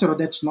that's natural,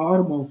 that's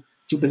normal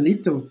to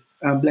belittle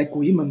black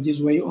women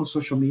this way on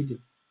social media.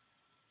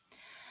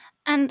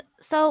 And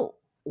so,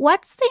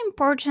 what's the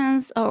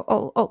importance,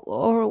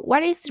 or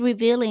what is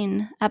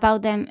revealing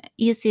about them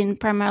using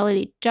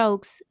primarily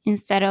jokes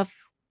instead of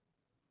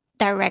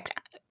direct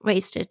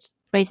racist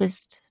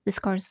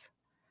discourse?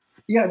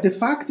 Yeah, the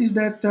fact is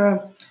that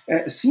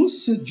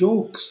since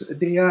jokes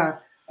they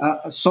are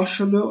a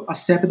socially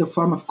accepted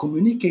form of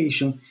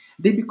communication,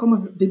 they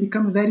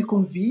become very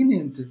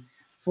convenient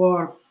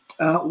for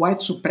white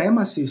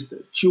supremacists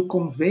to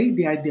convey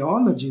the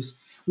ideologies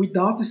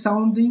without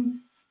sounding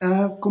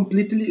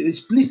completely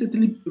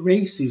explicitly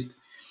racist.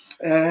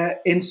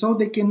 And so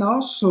they can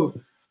also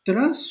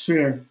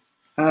transfer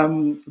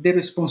the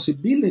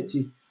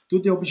responsibility to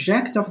the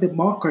object of the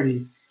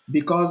mockery,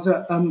 because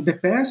the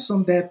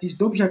person that is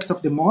the object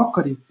of the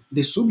mockery,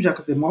 the subject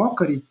of the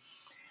mockery,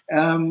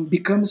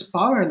 becomes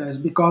powerless,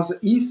 because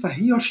if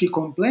he or she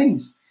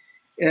complains,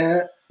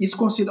 it's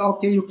considered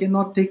okay. You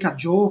cannot take a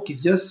joke.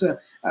 It's just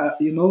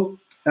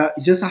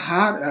it's just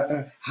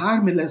a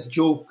harmless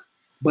joke.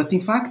 But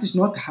in fact, it's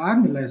not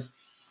harmless,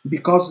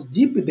 because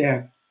deep in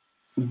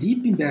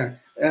there,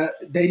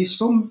 there is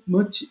so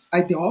much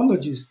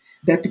ideologies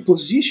that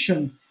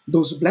position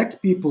those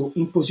black people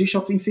in position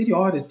of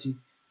inferiority.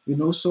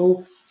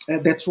 So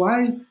that's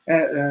why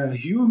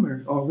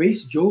humor or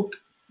race joke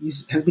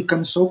has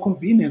become so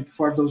convenient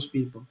for those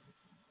people.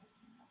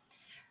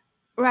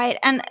 Right,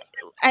 and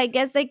I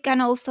guess they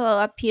can also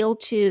appeal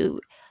to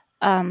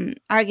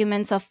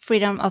arguments of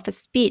freedom of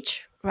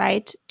speech,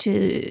 right?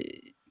 To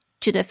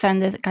to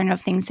defend the kind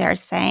of things they're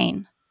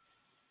saying.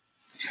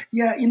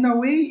 Yeah, in a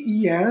way,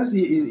 yes.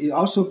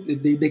 Also,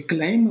 they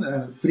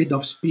claim freedom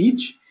of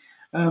speech,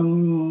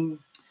 um,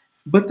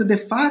 but the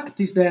fact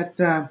is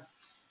that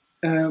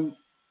um,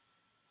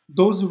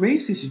 those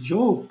racist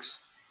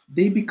jokes,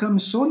 they become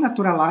so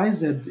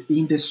naturalized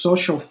in the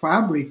social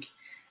fabric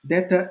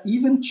that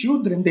even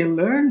children, they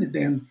learn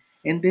them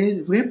and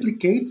they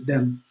replicate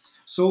them.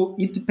 So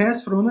it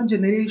passes from one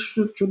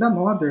generation to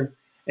another,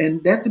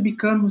 and that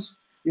becomes,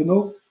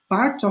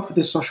 part of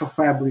the social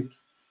fabric.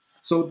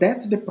 So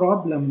that's the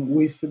problem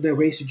with the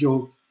race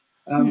joke,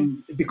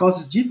 because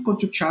it's difficult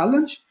to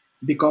challenge,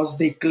 because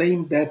they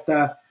claim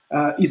that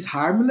it's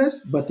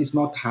harmless, but it's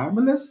not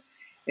harmless,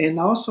 and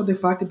also the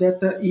fact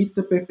that it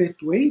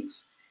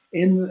perpetuates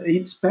and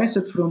it's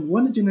passed from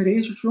one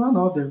generation to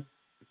another.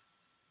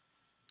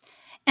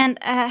 And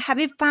have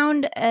you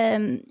found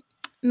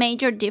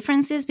major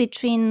differences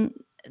between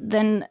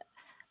the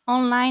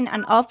online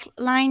and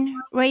offline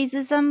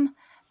racism?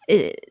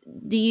 Uh,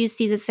 do you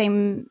see the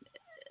same?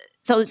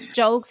 So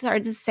jokes are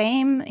the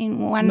same in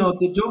one. No,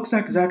 the jokes are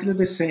exactly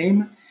the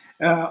same.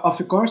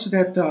 Of course,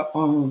 that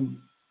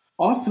on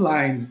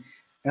offline,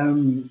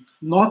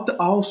 not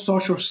all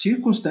social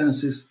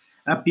circumstances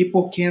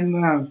people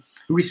can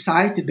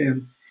recite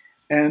them,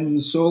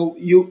 and so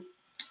you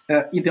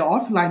in the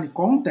offline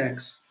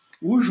context,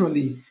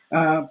 usually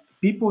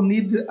people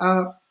need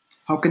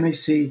how can I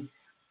say,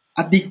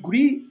 a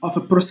degree of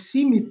a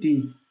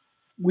proximity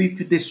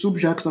with the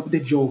subject of the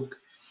joke.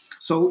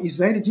 So it's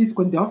very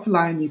difficult in the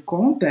offline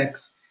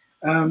context.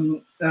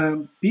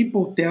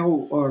 People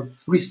tell or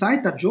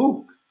recite a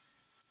joke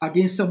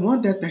against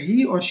someone that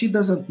he or she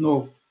doesn't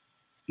know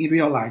in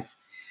real life.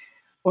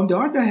 On the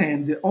other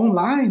hand,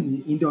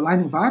 online, in the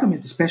online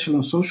environment, especially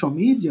on social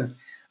media,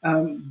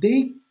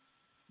 they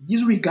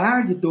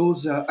disregard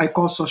those I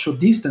call social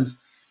distance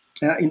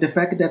in the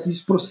fact that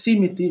this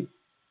proximity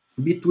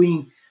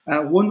between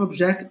one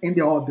object and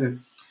the other.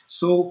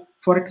 So,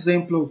 for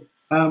example,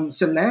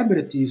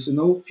 celebrities,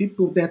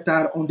 people that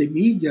are on the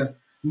media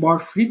more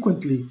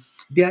frequently,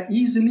 they are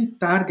easily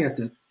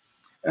targeted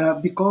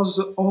because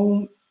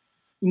on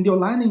in the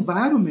online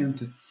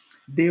environment,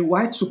 the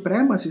white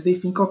supremacists they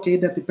think okay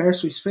that the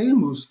person is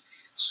famous,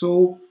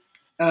 so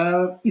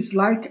it's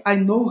like I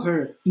know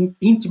her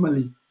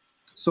intimately,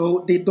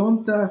 so they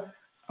don't.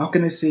 How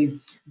can I say?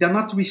 They're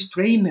not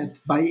restrained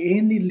by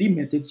any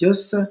limit. They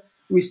just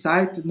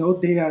recite,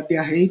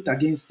 their hate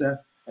against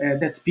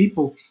that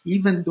people,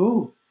 even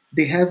though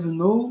they have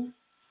no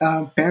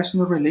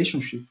personal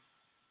relationship.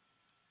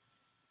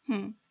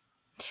 Hmm.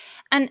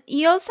 And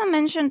you also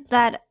mentioned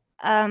that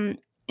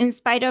in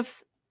spite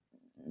of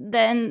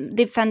then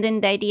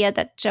defending the idea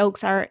that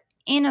jokes are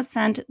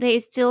innocent, they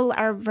still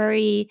are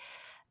very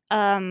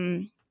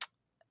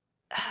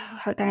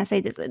how can I say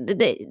this?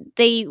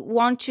 They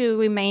want to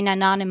remain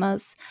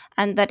anonymous,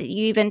 and that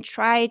you even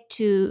try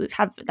to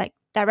have like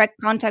direct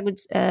contact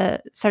with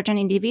certain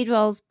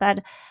individuals,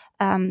 but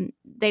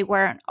they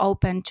weren't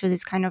open to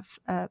this kind of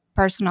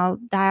personal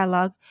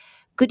dialogue.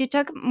 Could you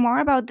talk more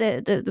about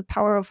the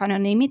power of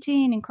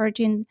anonymity in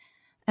encouraging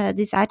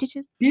these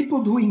attitudes?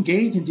 People who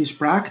engage in these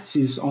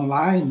practices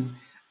online,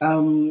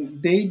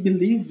 they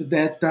believe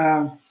that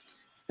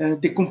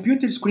the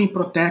computer screen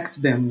protects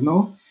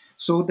them,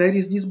 So there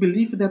is this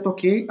belief that,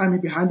 okay, I'm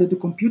behind the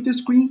computer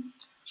screen,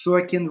 so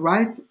I can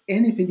write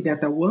anything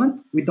that I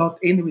want without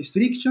any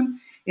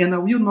restriction, and I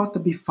will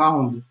not be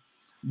found.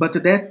 But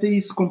that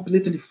is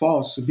completely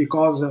false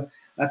because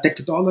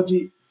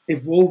technology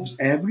evolves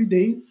every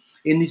day,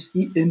 and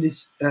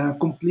it's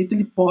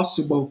completely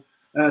possible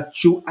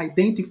to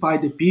identify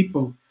the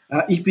people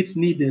if it's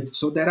needed.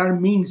 So there are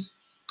means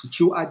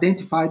to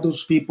identify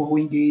those people who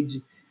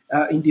engage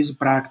in this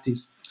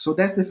practice. So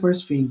that's the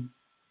first thing.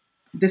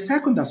 The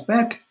second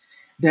aspect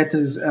that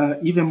is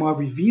even more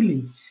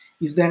revealing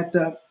is that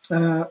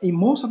in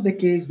most of the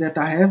cases that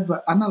I have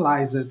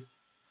analyzed,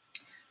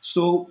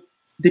 so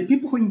the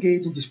people who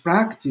engage in this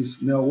practice,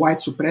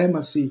 white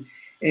supremacy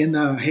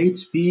and hate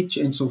speech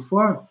and so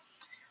forth,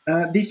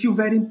 they feel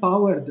very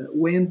empowered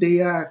when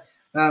they are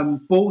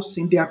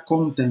posting their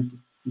content,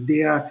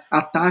 they are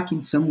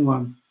attacking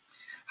someone.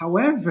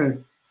 However,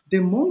 the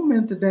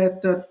moment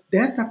that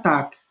that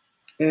attack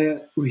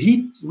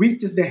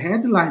reaches the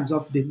headlines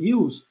of the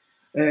news,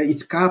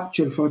 it's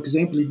captured, for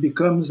example, it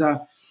becomes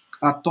a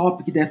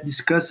topic that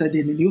discussed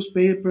in the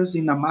newspapers,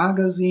 in a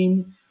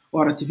magazine,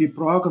 or a TV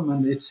program,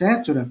 and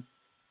etc.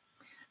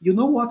 You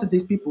know what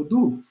these people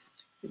do?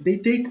 They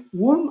take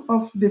one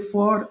of the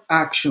four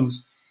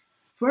actions.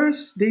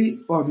 First, they,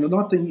 or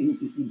not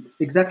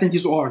exactly in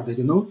this order,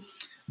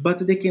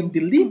 but they can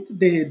delete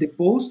the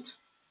post,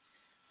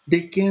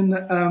 they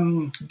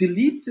can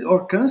delete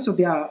or cancel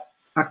their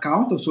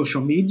account on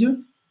social media.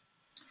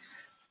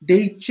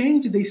 They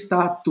change the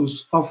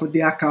status of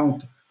the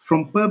account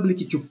from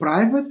public to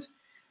private,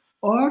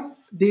 or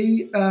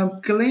they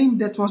claim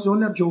that was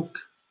only a joke.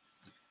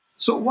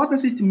 So, what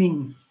does it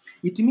mean?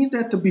 It means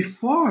that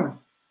before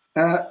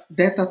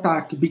that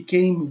attack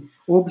became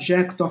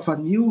object of a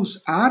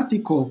news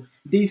article,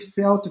 they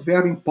felt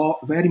very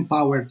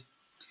empowered.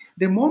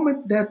 The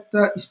moment that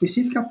a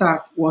specific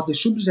attack was the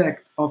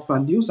subject of a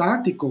news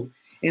article,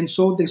 and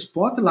so the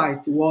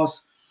spotlight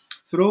was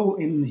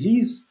thrown in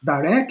his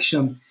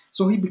direction,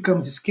 so he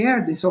becomes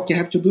scared and says, okay, I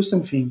have to do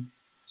something.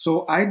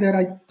 So either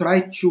I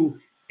try to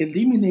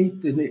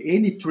eliminate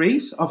any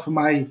trace of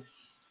my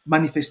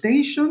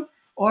manifestation,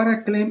 or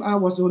I claim I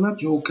was on a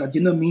joke, I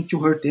didn't mean to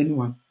hurt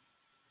anyone.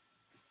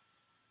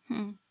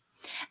 Hmm.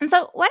 And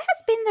so, what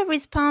has been the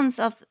response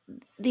of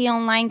the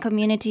online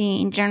community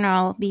in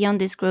general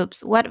beyond these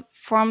groups? What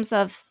forms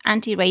of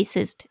anti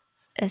racist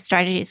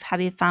strategies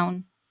have you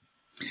found?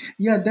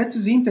 Yeah, that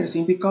is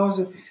interesting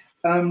because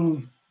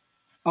um,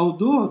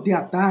 although the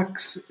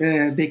attacks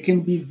they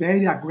can be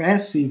very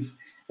aggressive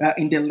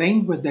in the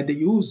language that they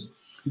use,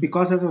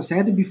 because as I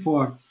said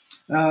before,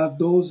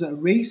 those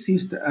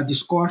racist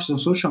discourse on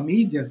social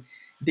media,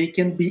 they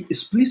can be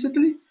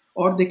explicitly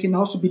or they can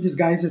also be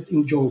disguised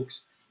in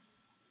jokes.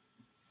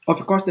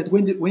 Of course, that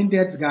when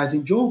they're disguised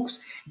in jokes,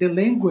 the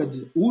language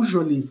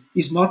usually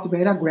is not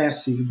very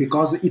aggressive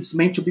because it's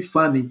meant to be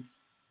funny.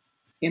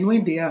 And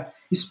when they are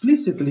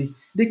explicitly,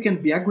 they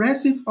can be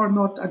aggressive or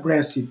not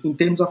aggressive in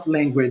terms of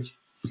language.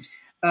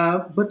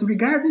 But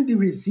regarding the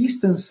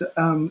resistance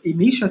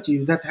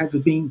initiative that have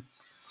been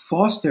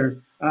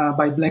fostered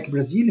by Black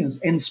Brazilians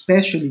and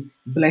especially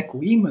Black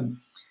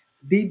women,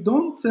 they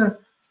don't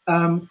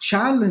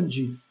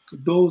challenge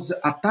those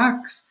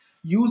attacks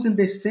using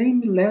the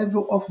same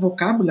level of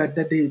vocabulary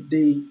that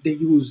they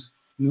use,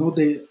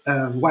 the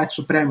white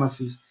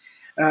supremacists.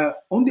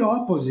 On the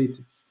opposite,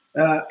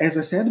 as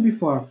I said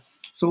before,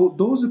 so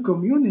those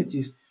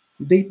communities,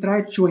 they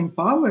try to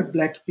empower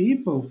Black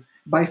people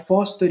by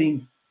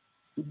fostering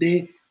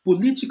the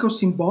political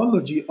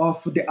symbology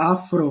of the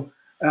Afro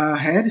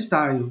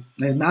hairstyle,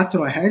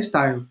 natural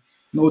hairstyle,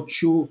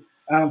 to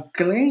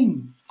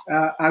claim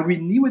a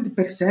renewed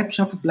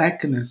perception of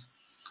blackness.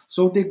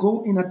 So they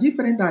go in a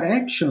different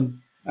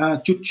direction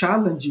to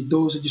challenge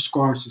those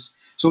discourses.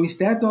 So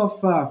instead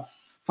of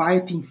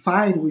fighting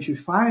fire with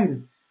fire,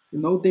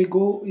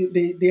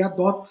 they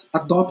adopt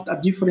a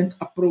different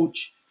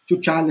approach to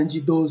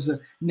challenge those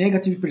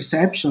negative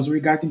perceptions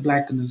regarding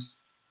blackness.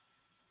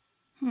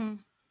 Hmm.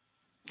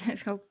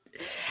 So,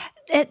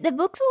 the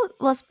book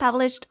was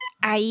published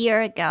a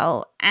year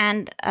ago,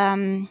 and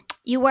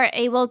you were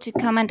able to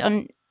comment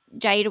on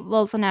Jair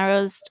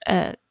Bolsonaro's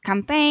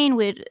campaign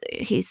with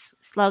his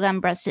slogan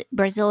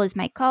 "Brazil is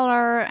my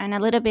color," and a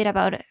little bit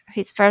about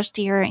his first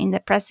year in the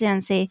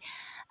presidency.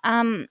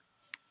 Um,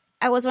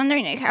 I was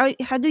wondering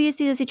how do you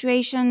see the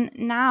situation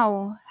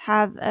now?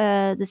 Have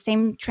the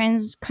same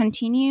trends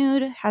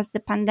continued? Has the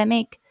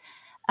pandemic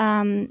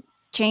um,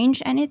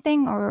 changed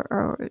anything,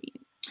 or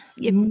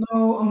yep.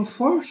 No,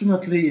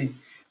 unfortunately,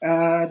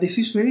 the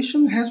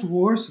situation has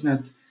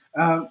worsened.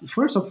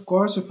 First, of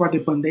course, for the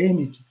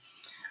pandemic,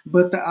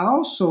 but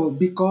also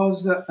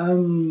because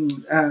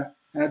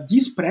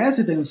this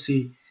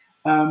presidency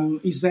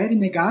is very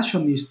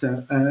negationist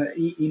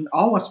in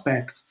all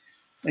aspects,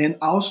 and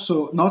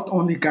also not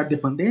only regarding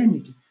the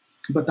pandemic,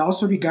 but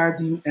also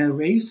regarding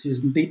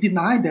racism. They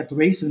deny that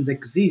racism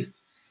exists.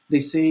 They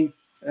say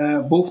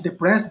both the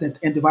president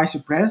and the vice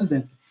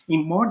president,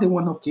 in more than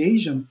one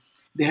occasion,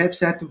 they have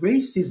said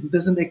racism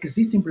doesn't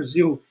exist in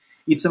Brazil.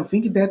 It's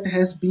something that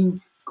has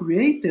been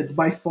created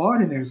by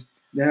foreigners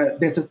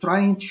that are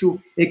trying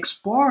to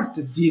export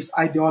this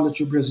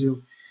ideology to Brazil.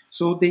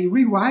 So they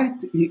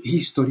rewrite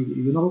history.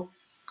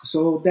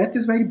 So that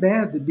is very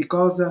bad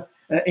because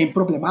and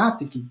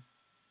problematic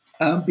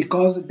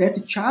because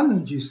that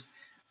challenges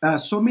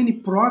so many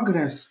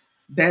progress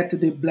that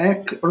the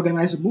Black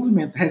organized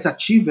movement has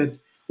achieved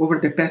over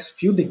the past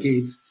few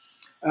decades.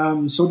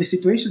 So the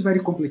situation is very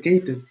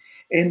complicated,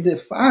 and the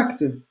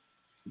fact,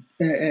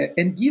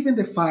 and given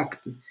the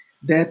fact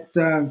that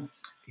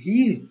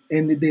he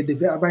and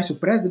the vice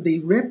president they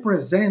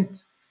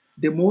represent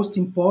the most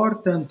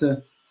important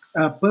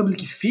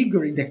public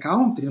figure in the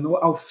country,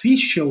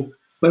 official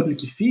public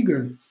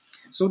figure.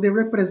 So they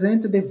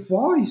represent the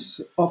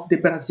voice of the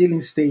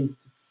Brazilian state.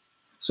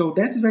 So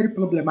that is very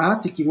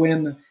problematic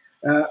when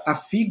a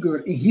figure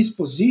in his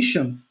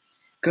position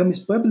comes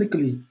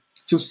publicly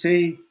to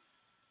say,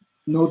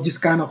 this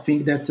kind of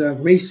thing that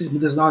racism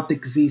does not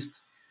exist.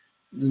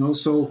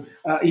 So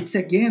it's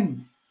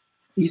again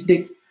is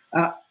the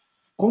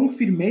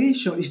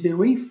confirmation, is the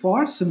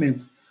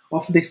reinforcement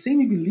of the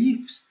same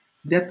beliefs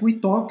that we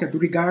talked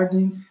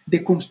regarding the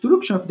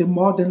construction of the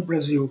modern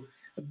Brazil,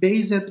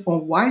 based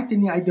on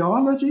whitening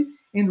ideology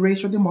and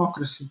racial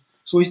democracy.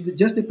 So it's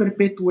just the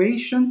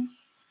perpetuation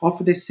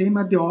of the same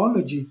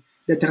ideology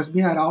that has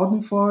been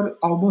around for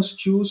almost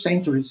 2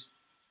 centuries.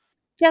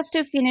 Just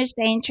to finish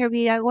the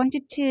interview, I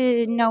wanted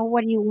to know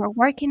what you were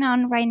working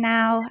on right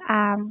now.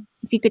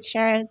 If you could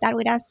share that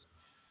with us.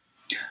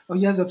 Oh,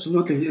 yes,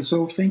 absolutely.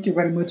 So thank you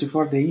very much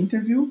for the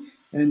interview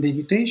and the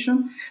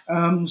invitation.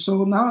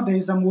 So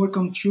nowadays I'm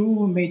working on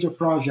two major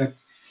projects.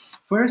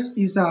 First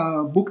is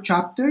a book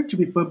chapter to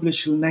be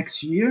published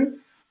next year,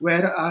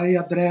 where I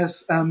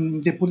address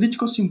the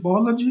political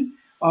symbology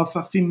of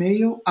a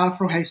female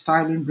Afro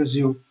hairstyle in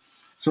Brazil.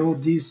 So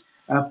this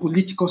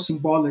political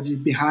symbology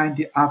behind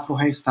the Afro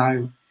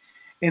hairstyle.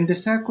 And the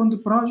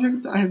second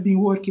project, I have been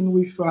working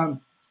with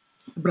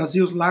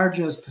Brazil's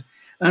largest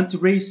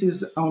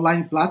anti-racist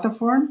online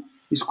platform.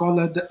 It's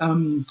called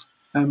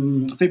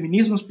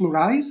Feminismos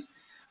Plurais,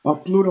 or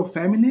Plural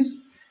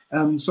Feminism.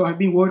 So I've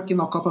been working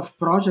on a couple of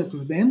projects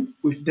with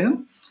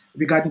them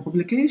regarding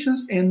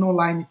publications and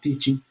online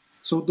teaching.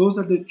 So those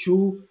are the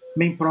two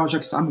main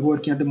projects I'm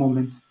working at the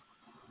moment.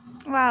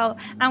 Wow,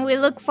 and we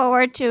look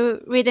forward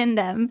to reading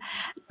them.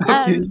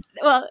 Okay.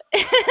 Well,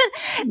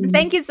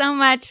 thank you so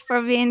much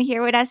for being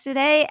here with us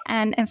today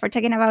and for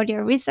talking about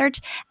your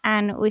research.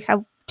 And we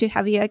hope to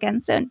have you again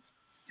soon.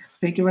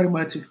 Thank you very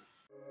much.